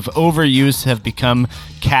 because of overuse, have become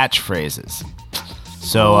catchphrases.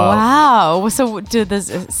 So wow. So did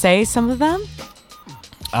this say some of them?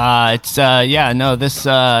 It's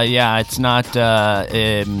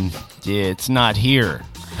not here.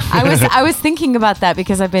 I was thinking about that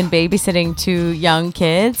because I've been babysitting two young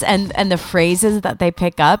kids and the phrases that they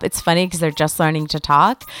pick up. It's funny because they're just learning to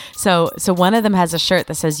talk. So one of them has a shirt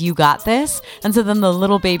that says "You got this," and so then the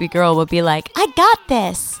little baby girl would be like, "I got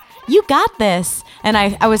this. You got this." And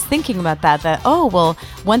I was thinking about that,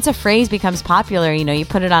 once a phrase becomes popular, you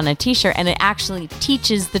put it on a t-shirt and it actually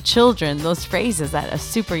teaches the children those phrases at a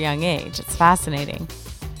super young age. It's fascinating.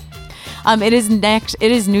 It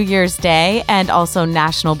is New Year's Day and also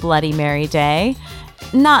National Bloody Mary Day.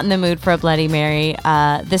 Not in the mood for a Bloody Mary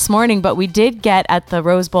this morning, but we did get at the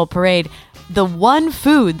Rose Bowl parade the one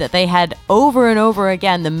food that they had over and over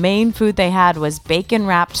again. The main food they had was bacon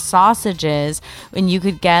wrapped sausages, and you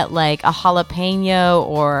could get like a jalapeno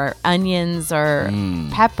or onions or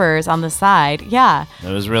peppers on the side. Yeah,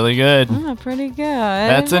 it was really good. Pretty good.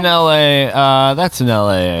 That's an LAAF,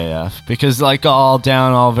 because like all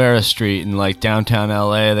down Olvera Street and like downtown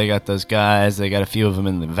LA, they got those guys. They got a few of them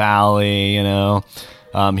in the valley, you know.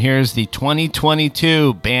 Here's the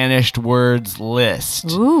 2022 banished words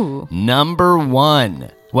list. Ooh. Number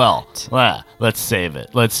 1. Well, let's save it.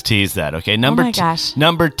 Let's tease that, okay? Number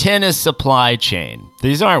 10 is supply chain.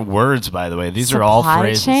 These aren't words, by the way. These are all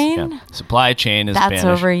phrases. Supply chain? Yeah. Supply chain is banished.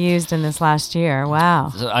 That's overused in this last year. Wow.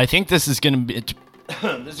 So I think this is going to be...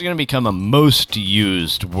 This is going to become a most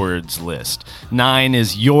used words list. 9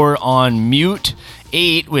 is you're on mute.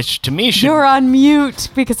 8, which to me should... You're on mute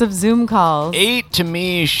because of Zoom calls. 8 to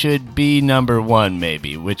me should be number 1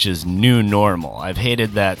 maybe, which is new normal. I've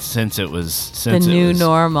hated that since it was... The new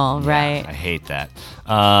normal, right. I hate that.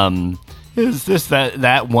 Is this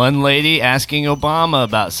that one lady asking Obama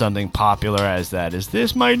about something popularized that? Is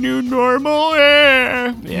this my new normal?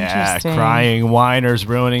 Yeah, crying whiners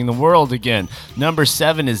ruining the world again. Number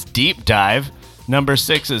 7 is deep dive. Number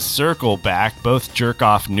 6 is circle back, both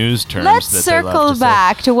jerk-off news terms. Let's that circle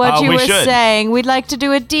back to what you were saying. We'd like to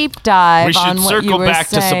do a deep dive on what you were saying. We should circle back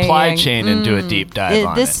to supply chain and do a deep dive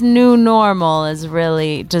on it. This new normal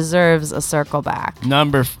deserves a circle back.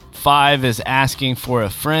 Number 5 is asking for a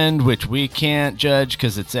friend, which we can't judge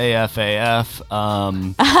because it's AFAF.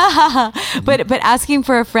 But asking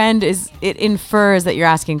for a friend it infers that you're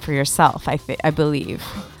asking for yourself, I believe.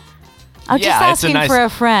 Just asking for a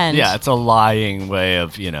friend. Yeah, it's a lying way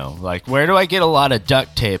of, like, where do I get a lot of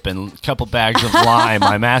duct tape and a couple bags of lime?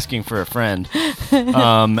 I'm asking for a friend.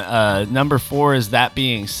 Number 4 is that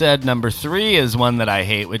being said. Number 3 is one that I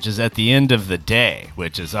hate, which is at the end of the day,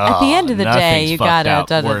 which is, at the end of the day, you gotta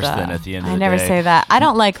worse than at the end of the day. I never say that. I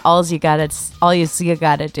don't like all you gotta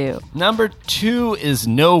do. Number 2 is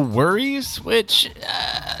no worries, which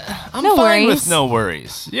I'm no fine worries. with no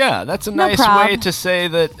worries. Yeah, that's a nice way to say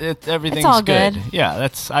that everything's all good. Yeah,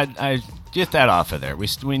 I get that off of there.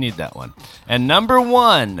 We need that one. And number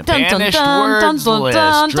 1, banished words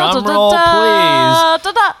list. Drum roll,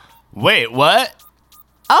 please. Wait, what?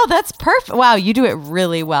 Oh, that's perfect. Wow, you do it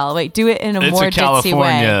really well. Wait, do it in a more ditzy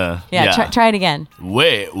way. Yeah. Try it again.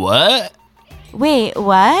 Wait, what? Wait,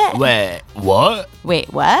 what? Wait, what?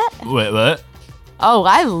 Wait, what? Wait, what? Oh,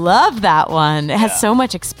 I love that one. It has so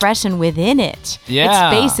much expression within it.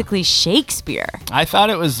 Yeah. It's basically Shakespeare. I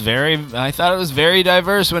thought it was very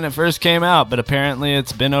diverse when it first came out, but apparently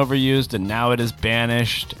it's been overused and now it is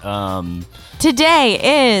banished.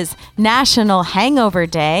 Today is National Hangover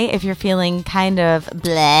Day. If you're feeling kind of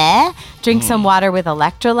bleh, drink some water with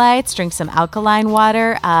electrolytes, drink some alkaline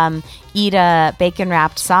water, eat a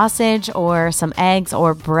bacon-wrapped sausage or some eggs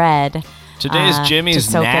or bread. Today's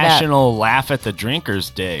Jimmy's National Laugh at the Drinkers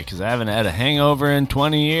Day because I haven't had a hangover in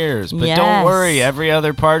 20 years. But don't worry, every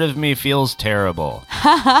other part of me feels terrible.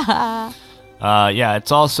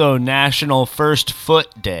 It's also National First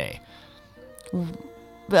Foot Day.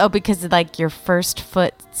 Oh, because like your first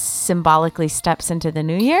foot symbolically steps into the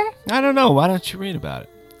new year? I don't know. Why don't you read about it?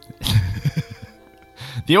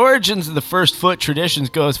 The origins of the first foot traditions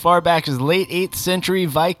go as far back as late 8th century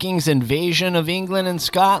Vikings invasion of England and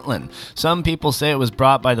Scotland. Some people say it was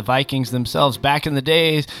brought by the Vikings themselves back in the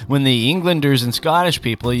days when the Englanders and Scottish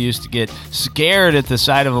people used to get scared at the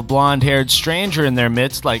sight of a blonde-haired stranger in their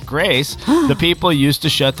midst like Grace. The people used to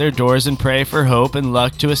shut their doors and pray for hope and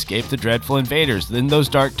luck to escape the dreadful invaders. In those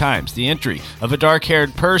dark times, the entry of a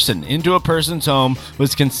dark-haired person into a person's home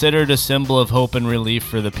was considered a symbol of hope and relief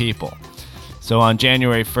for the people. So on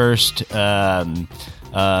January 1st,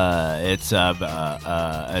 it's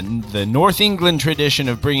the North England tradition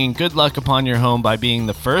of bringing good luck upon your home by being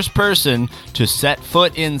the first person to set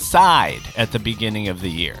foot inside at the beginning of the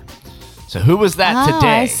year. So who was that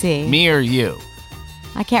today? I see. Me or you?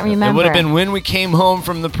 I can't remember. It would have been when we came home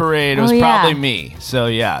from the parade. It was probably me. So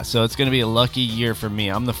it's going to be a lucky year for me.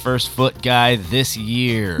 I'm the first foot guy this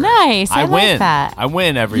year. Nice. I win. Like that. I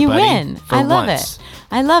win, everybody. You win. I love it.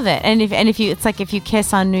 I love it. And if you, it's like if you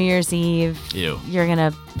kiss on New Year's Eve, you're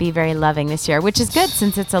gonna be very loving this year, which is good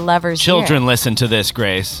since it's a lover's year. Children, listen to this,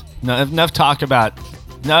 Grace. Enough talk about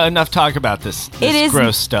this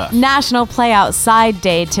gross stuff. National Play Outside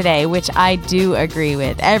Day today, which I do agree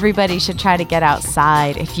with. Everybody should try to get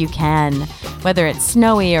outside if you can, whether it's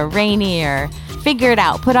snowy or rainy or figure it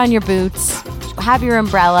out. Put on your boots, have your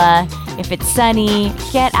umbrella. If it's sunny,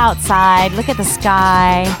 get outside, look at the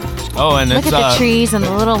sky. Oh, and look it's at the trees and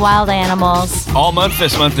the little wild animals. All month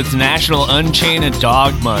this month, it's National Unchain a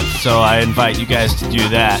Dog Month. So I invite you guys to do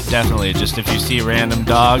that. Definitely. Just if you see a random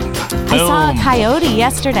dog, boom. I saw a coyote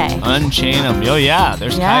yesterday. Unchain them. Oh, yeah.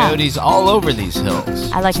 There's coyotes all over these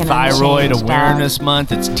hills. I like an Thyroid unchained Awareness dog.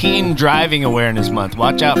 Month. It's Teen Driving Awareness Month.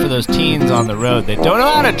 Watch out for those teens on the road. They don't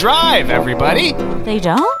know how to drive, everybody. They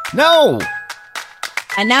don't? No.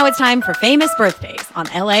 And now it's time for famous birthdays on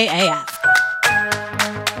LAAF.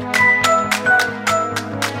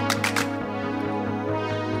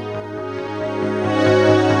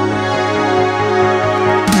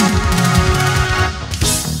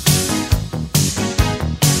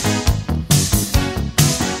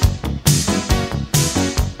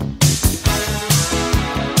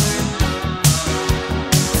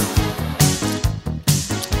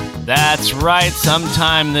 That's right.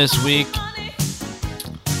 Sometime this week,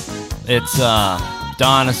 it's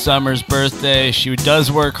Donna Summer's birthday. She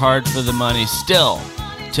does work hard for the money. Still,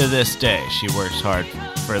 to this day, she works hard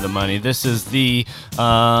for the money. This is the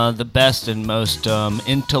best and most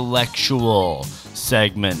intellectual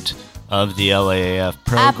segment of the LAAF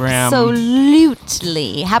program.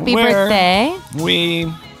 Absolutely. Happy birthday.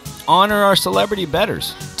 We honor our celebrity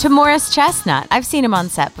betters. To Morris Chestnut. I've seen him on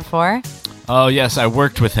set before. Oh, yes, I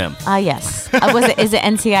worked with him. Yes. Is it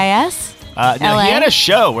NCIS? No, he had a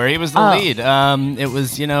show where he was the lead. It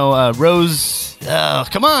was, Rose...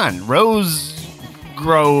 come on.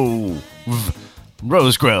 Rosegrove.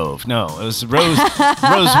 No, it was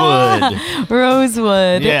Rosewood.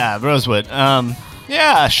 Rosewood. Yeah, Rosewood.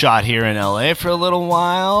 Yeah, shot here in L.A. for a little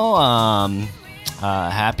while.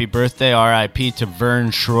 Happy birthday, R.I.P. to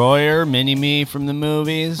Vern Troyer, Mini-Me from the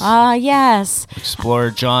movies. Yes.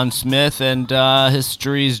 Explorer John Smith and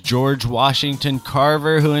history's George Washington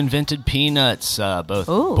Carver, who invented peanuts, both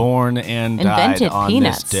born and died on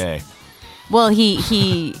peanuts. this day. Well,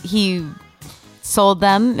 he sold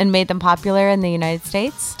them and made them popular in the United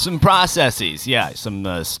States. Some processes, yeah, some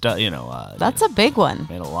stuff, That's a big one.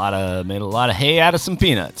 Made a lot of hay out of some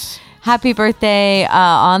peanuts. Happy birthday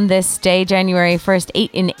on this day, January 1st,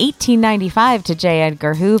 in 1895, to J.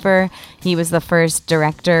 Edgar Hoover. He was the first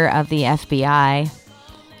director of the FBI.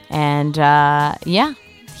 And,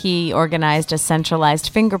 he organized a centralized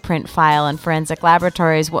fingerprint file in forensic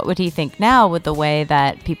laboratories. What would he think now with the way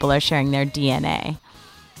that people are sharing their DNA?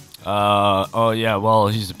 Well,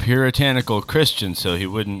 he's a puritanical Christian, so he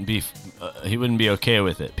wouldn't be okay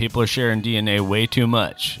with it. People are sharing DNA way too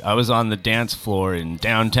much. I was on the dance floor in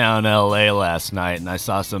downtown LA last night, and I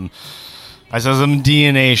saw some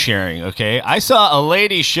DNA sharing, okay? I saw a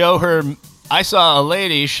lady show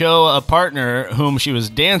a partner whom she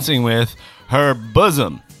was dancing with her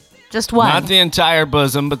bosom. Just one? Not the entire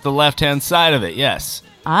bosom, but the left-hand side of it, yes.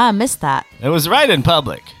 I missed that. It was right in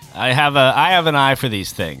public. I have an eye for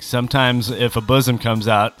these things. Sometimes if a bosom comes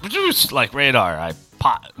out, like radar,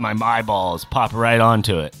 my eyeballs pop right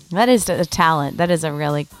onto it. That is a talent. That is a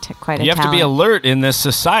really quite a talent. You have to be alert in this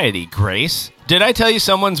society, Grace. Did I tell you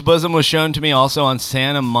someone's bosom was shown to me also on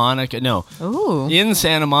Santa Monica? No. Ooh. In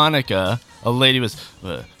Santa Monica, a lady was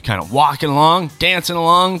kind of walking along, dancing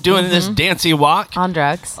along, doing this dancey walk. On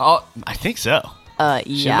drugs? Oh, I think so.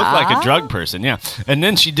 She looked like a drug person, yeah. And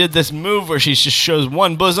then she did this move where she just shows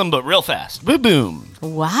one bosom, but real fast. Boom, boom.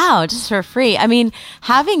 Wow, just for free. I mean,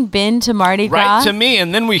 having been to Mardi Gras... Right to me,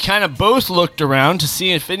 and then we kind of both looked around to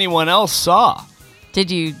see if anyone else saw.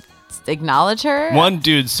 Did you acknowledge her? One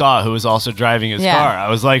dude saw who was also driving his car. I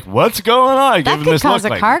was like, what's going on? That could cause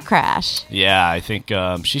a car crash. Yeah, I think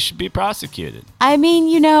she should be prosecuted. I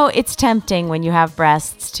mean, it's tempting when you have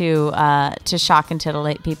breasts to shock and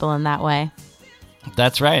titillate people in that way.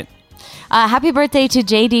 That's right. Happy birthday to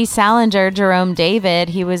J.D. Salinger, Jerome David.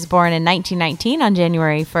 He was born in 1919 on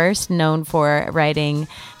January 1st, known for writing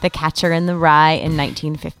The Catcher in the Rye in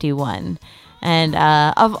 1951. And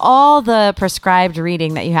of all the prescribed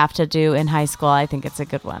reading that you have to do in high school, I think it's a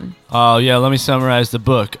good one. Oh, yeah, let me summarize the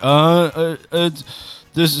book.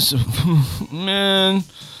 This is... Man...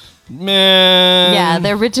 Yeah,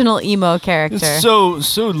 the original emo character. It's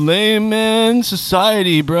so lame, man.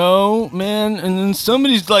 Society, bro, man. And then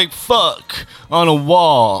somebody's like, fuck, on a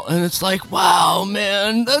wall. And it's like, wow,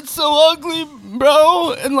 man, that's so ugly,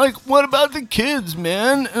 bro. And like, what about the kids,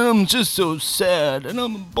 man? And I'm just so sad. And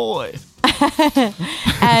I'm a boy.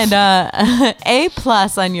 And A+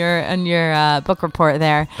 on your book report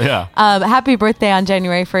there. Yeah. Happy birthday on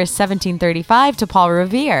January 1st, 1735 to Paul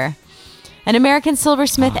Revere. An American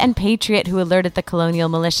silversmith and patriot who alerted the colonial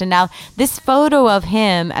militia. Now, this photo of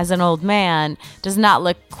him as an old man does not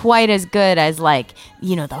look quite as good as, like,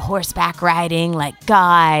 you know, the horseback riding, like,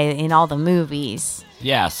 guy in all the movies.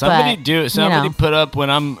 Yeah, somebody put up, when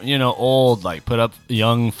I'm, old, like, put up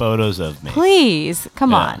young photos of me. Please,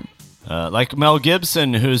 come on. Like Mel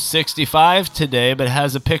Gibson, who's 65 today, but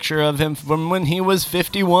has a picture of him from when he was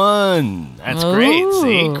 51. That's great.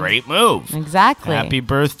 See, great move. Exactly. Happy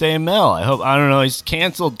birthday, Mel. I don't know, he's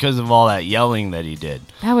canceled because of all that yelling that he did.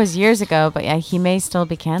 That was years ago, but yeah, he may still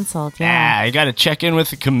be canceled. Yeah, you got to check in with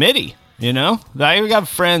the committee. I got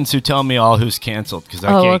friends who tell me all who's canceled because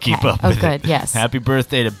I can't keep up with it. Yes. Happy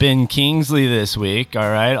birthday to Ben Kingsley this week. All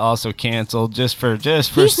right, also canceled just for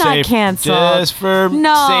He's safe. Not canceled. Just for safe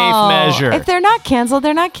measure. If they're not canceled,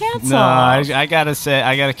 they're not canceled. No, I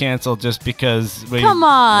gotta cancel just because. Come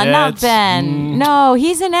on, not Ben. No,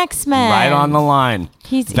 he's an X-Men. Right on the line.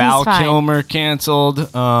 Val Kilmer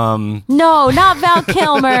canceled. No, not Val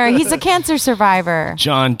Kilmer. He's a cancer survivor.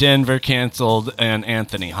 John Denver canceled, and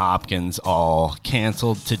Anthony Hopkins all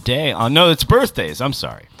canceled today. No, it's birthdays. I'm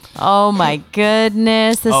sorry. Oh my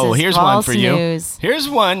goodness! This is here's false one for news. you. Here's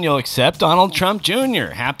one you'll accept. Donald Trump Jr.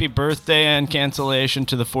 Happy birthday and cancellation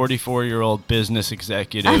to the 44-year-old business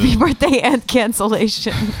executive. Happy birthday and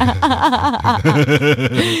cancellation.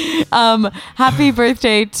 Happy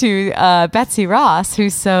birthday to Betsy Ross, who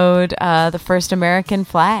sewed the first American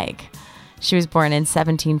flag. She was born in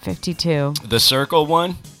 1752. The circle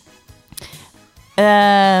one?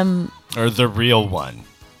 Or the real one?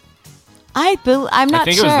 I'm not sure. I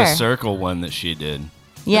think it was the circle one that she did.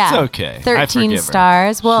 Yeah. It's okay. 13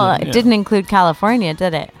 stars. Well, it didn't include California,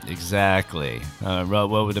 did it? Exactly. What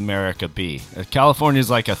would America be? California's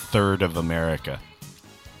like a third of America.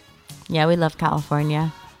 Yeah, we love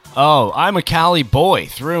California. Oh, I'm a Cali boy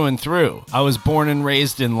through and through. I was born and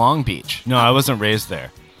raised in Long Beach. No, I wasn't raised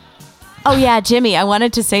there. Oh, yeah, Jimmy, I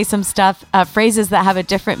wanted to say some phrases that have a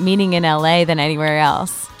different meaning in LA than anywhere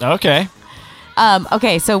else. Okay.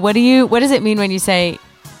 Okay, so what does it mean when you say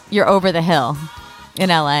you're over the hill in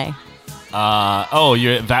LA?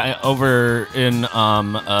 You're over in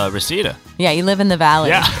Reseda. Yeah, you live in the valley.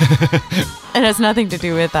 Yeah. It has nothing to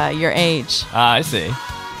do with your age. I see.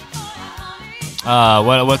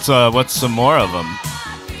 What's some more of them?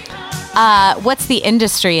 What's the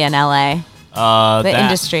industry in LA?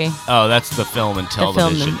 Industry. Oh, that's the film and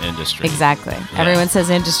television industry. Exactly. Yeah. Everyone says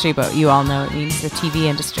industry, but you all know it means the TV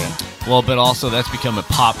industry. Well, but also that's become a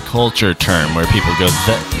pop culture term where people go,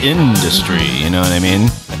 the industry, you know what I mean?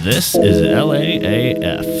 This is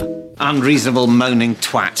LAAF. Unreasonable moaning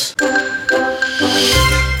twat.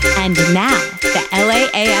 And now, the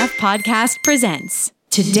LAAF podcast presents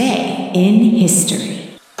Today in History.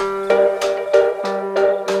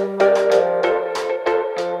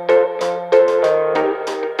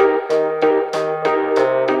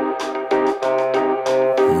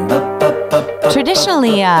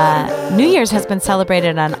 Traditionally, New Year's has been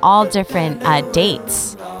celebrated on all different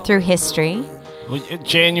dates through history.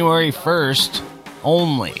 January 1st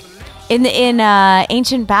only. In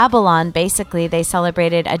ancient Babylon, basically, they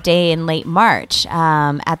celebrated a day in late March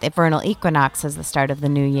at the vernal equinox as the start of the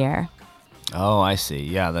new year. Oh, I see.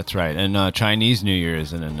 Yeah, that's right. And Chinese New Year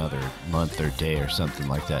is in another month or day or something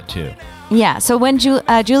like that, too. Yeah, so when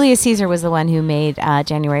Julius Caesar was the one who made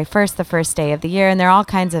January 1st the first day of the year, and there are all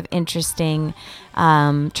kinds of interesting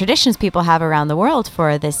traditions people have around the world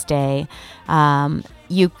for this day.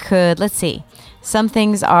 You could, let's see, some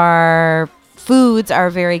things are... Foods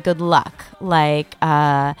are very good luck, like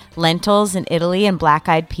lentils in Italy and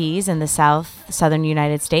black-eyed peas in the southern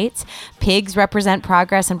United States. Pigs represent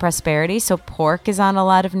progress and prosperity, so pork is on a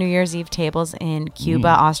lot of New Year's Eve tables in Cuba,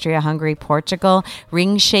 Austria, Hungary, Portugal.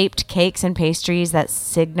 Ring-shaped cakes and pastries that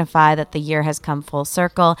signify that the year has come full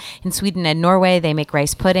circle. In Sweden and Norway, they make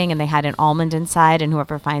rice pudding, and they had an almond inside, and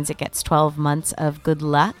whoever finds it gets 12 months of good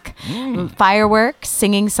luck. Fireworks,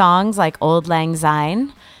 singing songs like Auld Lang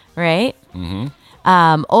Syne. Right? Mm-hmm.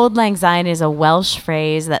 Auld Lang Syne is a Welsh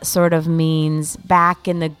phrase that sort of means back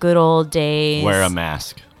in the good old days. Wear a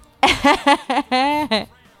mask. Yeah,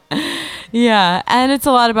 and it's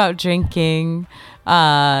a lot about drinking.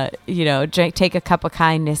 Take a cup of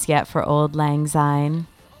kindness yet for Auld Lang Syne.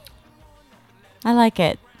 I like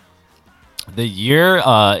it. The year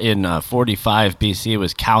in 45 BC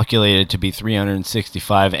was calculated to be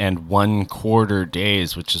 365 and 1/4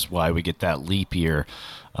 days, which is why we get that leap year.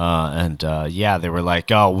 They were like,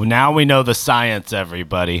 oh, now we know the science,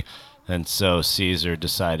 everybody. And so Caesar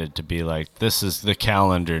decided to be like, this is the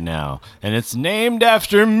calendar now. And it's named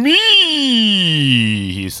after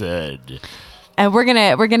me, he said. we're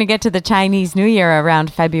gonna get to the Chinese New Year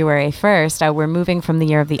around February 1st. We're moving from the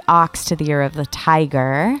year of the ox to the year of the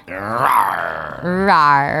tiger.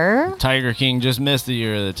 Rawr. Tiger King just missed the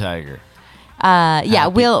year of the tiger. Yeah,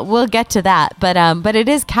 we'll get to that, but it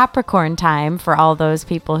is Capricorn time for all those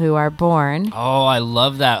people who are born. Oh, I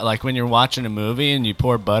love that. Like when you're watching a movie and you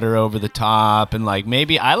pour butter over the top, and like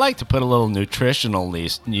maybe I like to put a little nutritional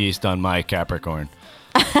yeast on my Capricorn.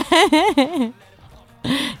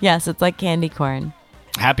 Yes, it's like candy corn.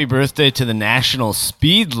 Happy birthday to the national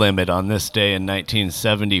speed limit on this day in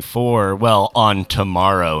 1974. Well, on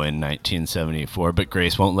tomorrow in 1974, but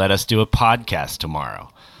Grace won't let us do a podcast tomorrow.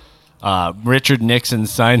 Richard Nixon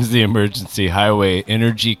signs the Emergency Highway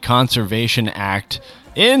Energy Conservation Act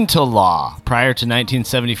into law. Prior to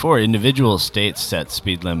 1974, individual states set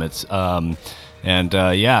speed limits. So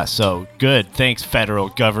good. Thanks, federal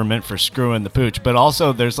government, for screwing the pooch. But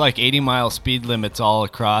also, there's like 80-mile speed limits all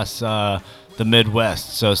across the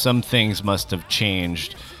Midwest. So some things must have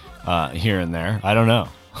changed here and there. I don't know.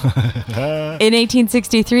 In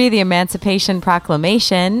 1863, the Emancipation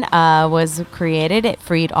Proclamation was created. It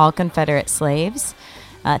freed all Confederate slaves.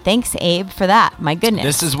 Thanks, Abe, for that. My goodness.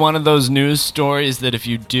 This is one of those news stories that if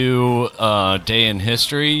you do a day in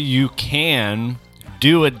history, you can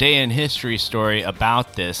do a day in history story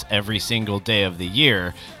about this every single day of the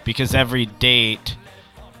year, because every date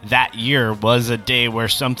that year was a day where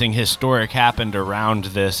something historic happened around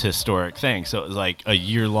this historic thing. So it was like a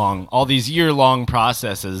year-long, all these year-long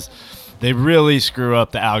processes, they really screw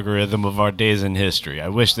up the algorithm of our days in history. I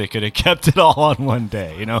wish they could have kept it all on one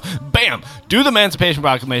day, you know? Bam! Do the Emancipation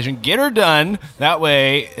Proclamation, get her done. That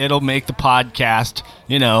way it'll make the podcast,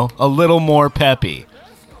 you know, a little more peppy.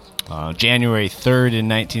 January 3rd in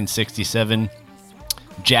 1967,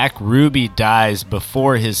 Jack Ruby dies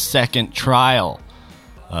before his second trial.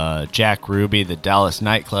 Jack Ruby, the Dallas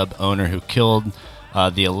nightclub owner who killed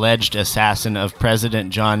the alleged assassin of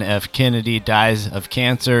President John F. Kennedy, dies of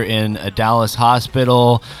cancer in a Dallas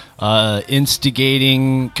hospital,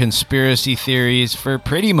 instigating conspiracy theories for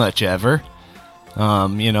pretty much ever.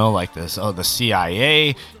 Like this. Oh, the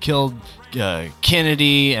CIA killed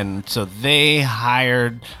Kennedy, and so they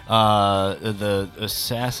hired the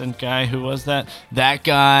assassin guy. Who was that? That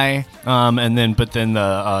guy. But then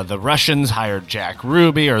the Russians hired Jack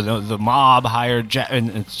Ruby, or the mob hired Jack, and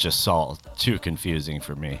it's just all too confusing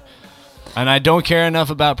for me. And I don't care enough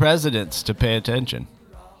about presidents to pay attention.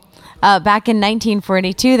 Back in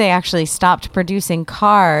 1942, they actually stopped producing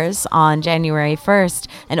cars on January 1st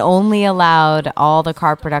and only allowed all the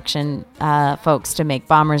car production folks to make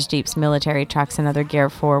bombers, jeeps, military trucks, and other gear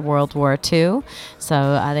for World War II.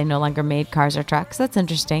 So they no longer made cars or trucks. That's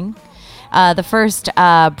interesting. The first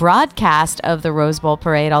broadcast of the Rose Bowl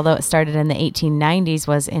parade, although it started in the 1890s,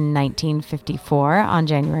 was in 1954 on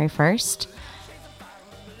January 1st.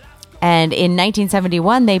 And in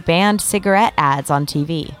 1971, they banned cigarette ads on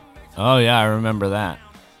TV. Oh, yeah, I remember that.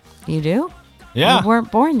 You do? Yeah. You weren't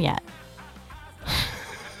born yet.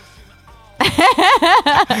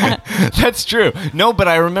 That's true. No, but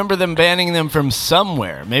I remember them banning them from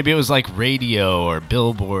somewhere. Maybe it was like radio or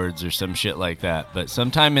billboards or some shit like that. But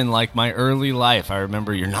sometime in like my early life, I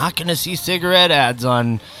remember you're not going to see cigarette ads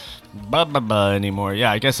on blah, blah, blah anymore.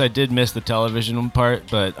 Yeah, I guess I did miss the television part,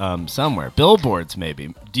 but somewhere. Billboards,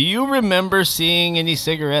 maybe. Do you remember seeing any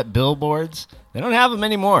cigarette billboards? They don't have them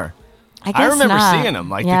anymore. I remember seeing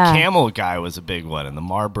them. Like the Camel guy was a big one, and the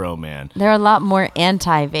Marlboro Man. There are a lot more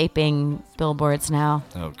anti-vaping billboards now.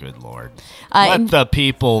 Oh, good Lord. Let the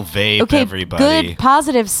people vape, everybody. Good,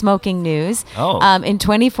 positive smoking news. Oh. In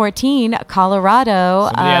 2014, Colorado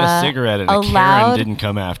somebody had a cigarette and a Karen didn't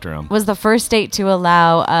come after him. Was the first state to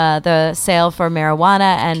allow the sale for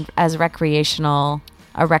marijuana and as a recreational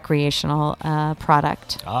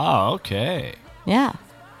product. Oh, okay. Yeah.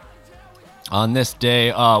 On this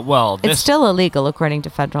day, it's still illegal according to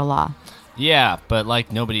federal law. Yeah, but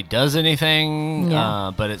like nobody does anything.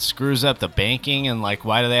 Yeah. But it screws up the banking, and like,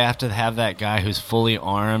 why do they have to have that guy who's fully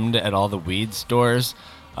armed at all the weed stores?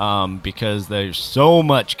 Because there's so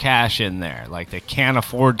much cash in there. Like they can't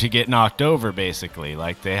afford to get knocked over. Basically,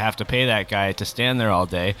 like they have to pay that guy to stand there all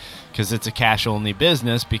day because it's a cash-only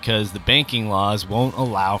business. Because the banking laws won't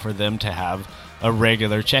allow for them to have a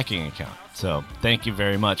regular checking account. So thank you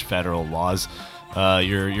very much, federal laws.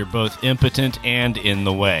 You're both impotent and in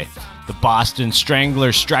the way. The Boston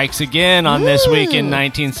Strangler strikes again on this week in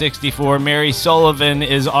 1964. Mary Sullivan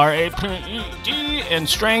is R.A.P.E.D. and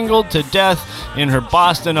strangled to death in her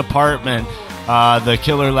Boston apartment. The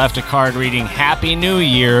killer left a card reading Happy New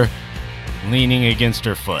Year leaning against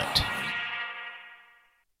her foot.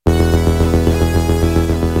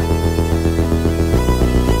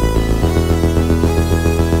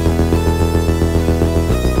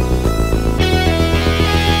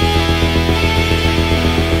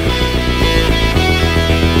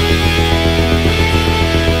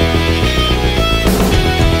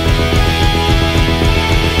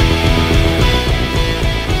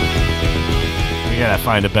 gotta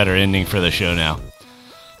find a better ending for the show now.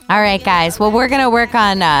 All right, guys. Well, we're going to work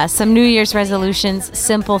on some New Year's resolutions,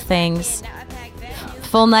 simple things.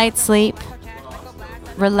 Full night's sleep.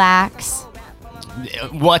 Relax.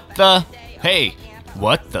 What the? Hey,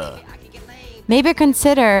 what the? Maybe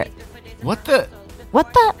consider... What the?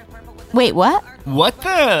 What the? Wait, what? What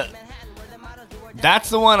the? That's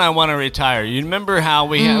the one I want to retire. You remember how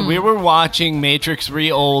we were watching Matrix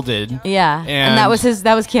Reolded? Yeah, and that was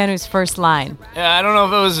Keanu's first line. I don't know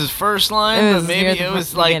if it was his first line, but maybe it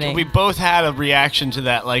was like beginning. We both had a reaction to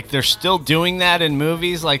that. Like they're still doing that in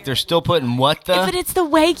movies. Like they're still putting what the. Yeah, but it's the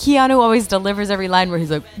way Keanu always delivers every line where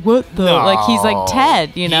he's like, "What the?" No, like he's like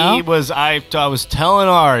Ted, you know. He was. I was telling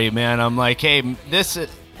Ari, man. I'm like, hey, this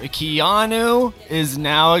Keanu is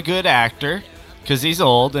now a good actor because he's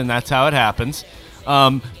old, and that's how it happens.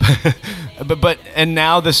 But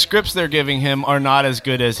now the scripts they're giving him are not as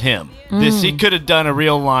good as him. He could have done a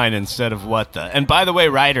real line instead of what the. And by the way,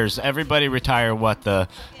 writers, everybody retire what the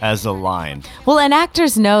as a line. Well, and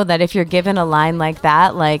actors know that if you're given a line like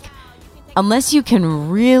that, like unless you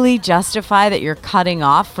can really justify that you're cutting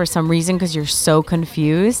off for some reason because you're so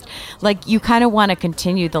confused, like you kind of want to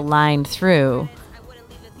continue the line through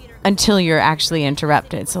until you're actually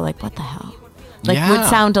interrupted. So like, what the hell? Like, would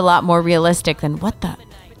sound a lot more realistic than what the...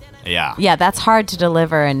 Yeah. Yeah, that's hard to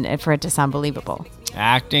deliver and for it to sound believable.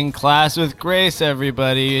 Acting class with grace,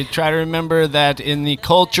 everybody. Try to remember that in the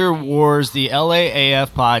culture wars, the LAAF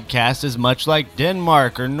podcast is much like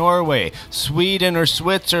Denmark or Norway, Sweden or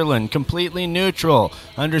Switzerland, completely neutral.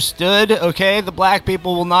 Understood? Okay, the black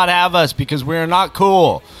people will not have us because we are not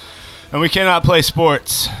cool. And we cannot play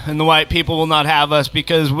sports. And the white people will not have us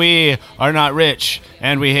because we are not rich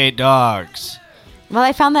and we hate dogs. Well,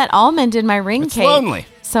 I found that almond in my ring cake. It's lonely.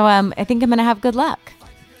 So I think I'm going to have good luck.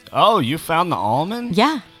 Oh, you found the almond?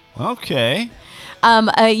 Yeah. Okay.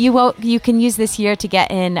 You can use this year to get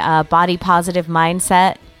in a body positive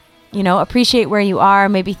mindset. You know, appreciate where you are.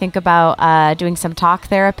 Maybe think about doing some talk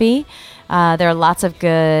therapy. There are lots of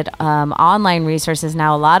good online resources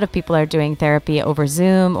now. A lot of people are doing therapy over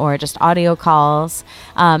Zoom or just audio calls.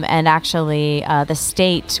 And actually, the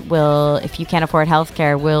state will, if you can't afford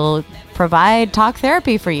healthcare, will provide talk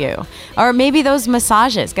therapy for you. Or maybe those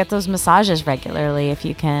massages. Get those massages regularly if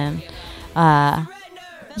you can.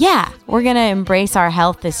 Yeah, we're going to embrace our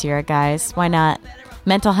health this year, guys. Why not?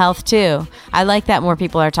 Mental health, too. I like that more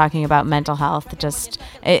people are talking about mental health.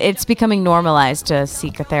 It's becoming normalized to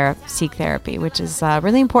seek therapy, which is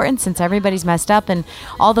really important since everybody's messed up and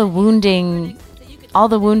all the wounding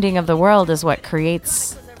of the world is what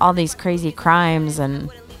creates all these crazy crimes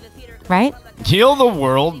and right? Heal the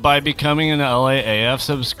world by becoming an LAAF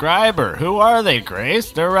subscriber. Who are they,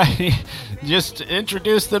 Grace? They're right. Just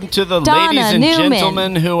introduce them to the Donna ladies and Newman,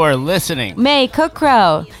 gentlemen who are listening. May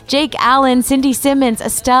Cookrow, Jake Allen, Cindy Simmons,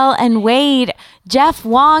 Estelle and Wade, Jeff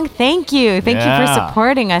Wong, thank you. Thank you for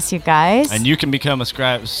supporting us, you guys. And you can become a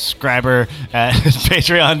subscriber at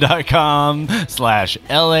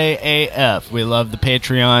patreon.com/LAAF. We love the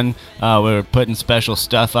Patreon. We're putting special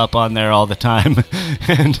stuff up on there all the time.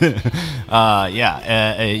 And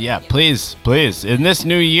please. In this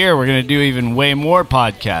new year, we're going to do even way more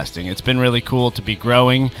podcasting. It's been really cool to be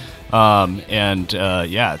growing.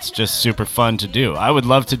 It's just super fun to do. I would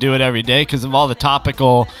love to do it every day because of all the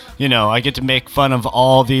topical, I get to make fun of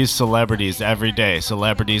all these celebrities every day.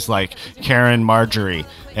 Celebrities like Karen Marjorie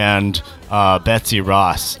and Betsy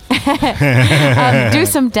Ross. Do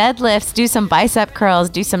some deadlifts, do some bicep curls,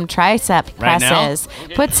 do some tricep presses.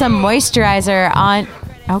 Right, put some moisturizer on.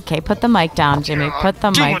 Okay, put the mic down, Jimmy. Put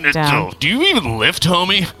the mic down. Do you even lift,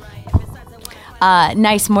 homie?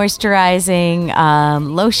 Nice moisturizing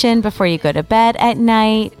lotion before you go to bed at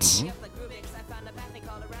night. Mm-hmm.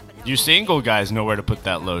 You single guys know where to put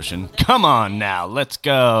that lotion. Come on now, let's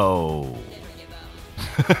go.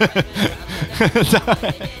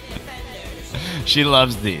 She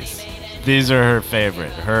loves these. These are her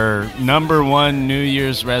favorite. Her number one New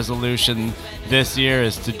Year's resolution this year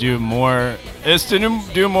is to do more bits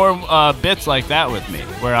like that with me,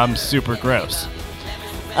 where I'm super gross.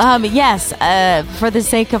 Yes, for the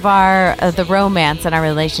sake of the romance in our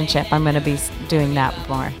relationship, I'm going to be doing that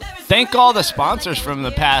more. Thank all the sponsors from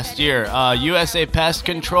the past year. USA Pest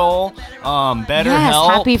Control, Better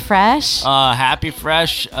Health. Happy Fresh. Happy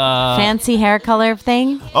Fresh. Fancy hair color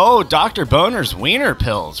thing. Oh, Dr. Boner's Wiener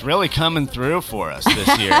Pills really coming through for us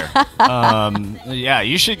this year.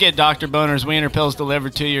 You should get Dr. Boner's Wiener Pills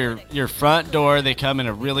delivered to your front door. They come in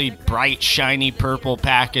a really bright, shiny purple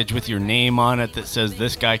package with your name on it that says,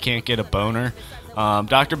 "This guy can't get a boner."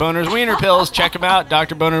 Dr. Boner's Wiener Pills. Check them out.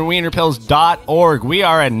 drbonerwienerpills.org. We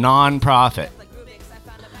are a non-profit.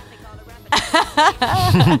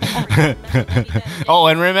 Oh,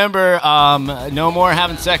 and remember, no more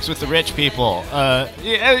having sex with the rich people.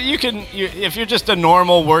 You can, if you're just a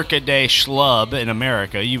normal work-a-day schlub in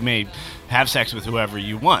America, you may have sex with whoever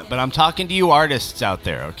you want. But I'm talking to you artists out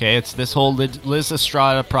there, okay? It's this whole Liz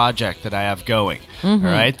Estrada project that I have going, all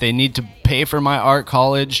right? They need to pay for my art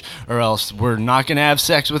college, or else we're not going to have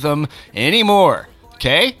sex with them anymore,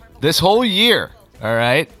 okay? This whole year. All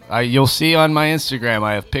right. You'll see on my Instagram,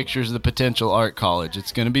 I have pictures of the potential art college.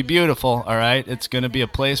 It's going to be beautiful. All right. It's going to be a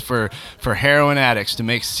place for heroin addicts to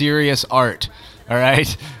make serious art. All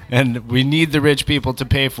right. And we need the rich people to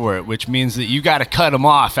pay for it, which means that you got to cut them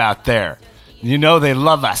off out there. You know, they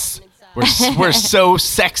love us. We're so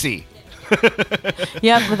sexy.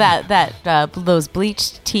 Yep. With those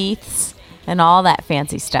bleached teeths and all that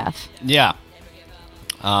fancy stuff. Yeah.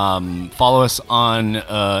 Follow us on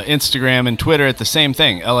Instagram and Twitter at the same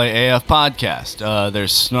thing, LAAF Podcast.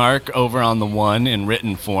 There's snark over on the one in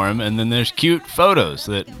written form, and then there's cute photos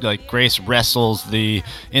that, like, Grace wrestles the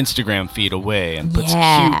Instagram feed away and puts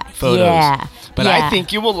cute photos. But I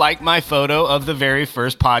think you will like my photo of the very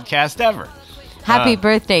first podcast ever. Happy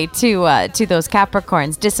birthday to those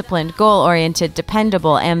Capricorns. Disciplined, goal-oriented,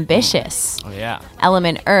 dependable, ambitious. Oh, yeah.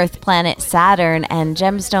 Element Earth, planet Saturn, and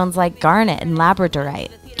gemstones like garnet and labradorite.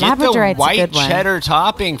 Get the white cheddar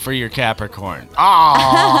topping for your Capricorn.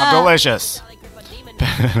 Oh, delicious.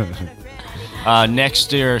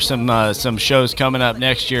 Next year, some shows coming up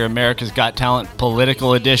next year. America's Got Talent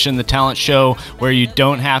Political Edition, the talent show where you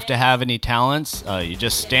don't have to have any talents. You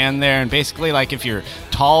just stand there and basically, like, if you're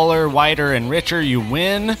taller, whiter, and richer, you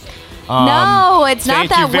win. No, it's not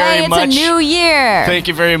that way. It's a new year. Thank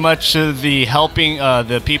you very much to the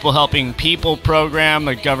People Helping People program,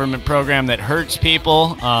 the government program that hurts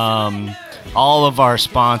people. All of our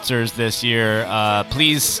sponsors this year.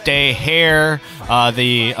 Please Stay Hair,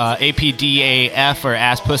 the APDAF, or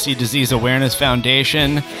Ass Pussy Disease Awareness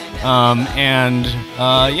Foundation.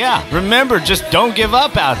 Remember, just don't give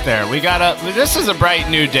up out there. This is a bright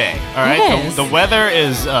new day. All right. The weather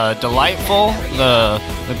is delightful. The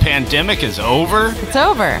pandemic is over. It's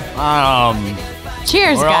over.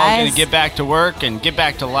 Cheers, we're guys. All going to get back to work and get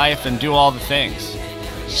back to life and do all the things.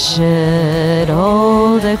 Should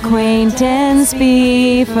old acquaintance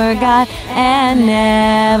be forgot and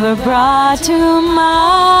never brought to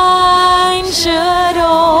mind? Should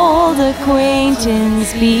old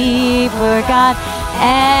acquaintance be forgot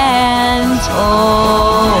and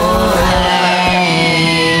old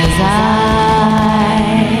lang syne?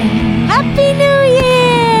 Happy New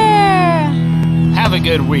Year! Have a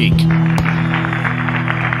good week.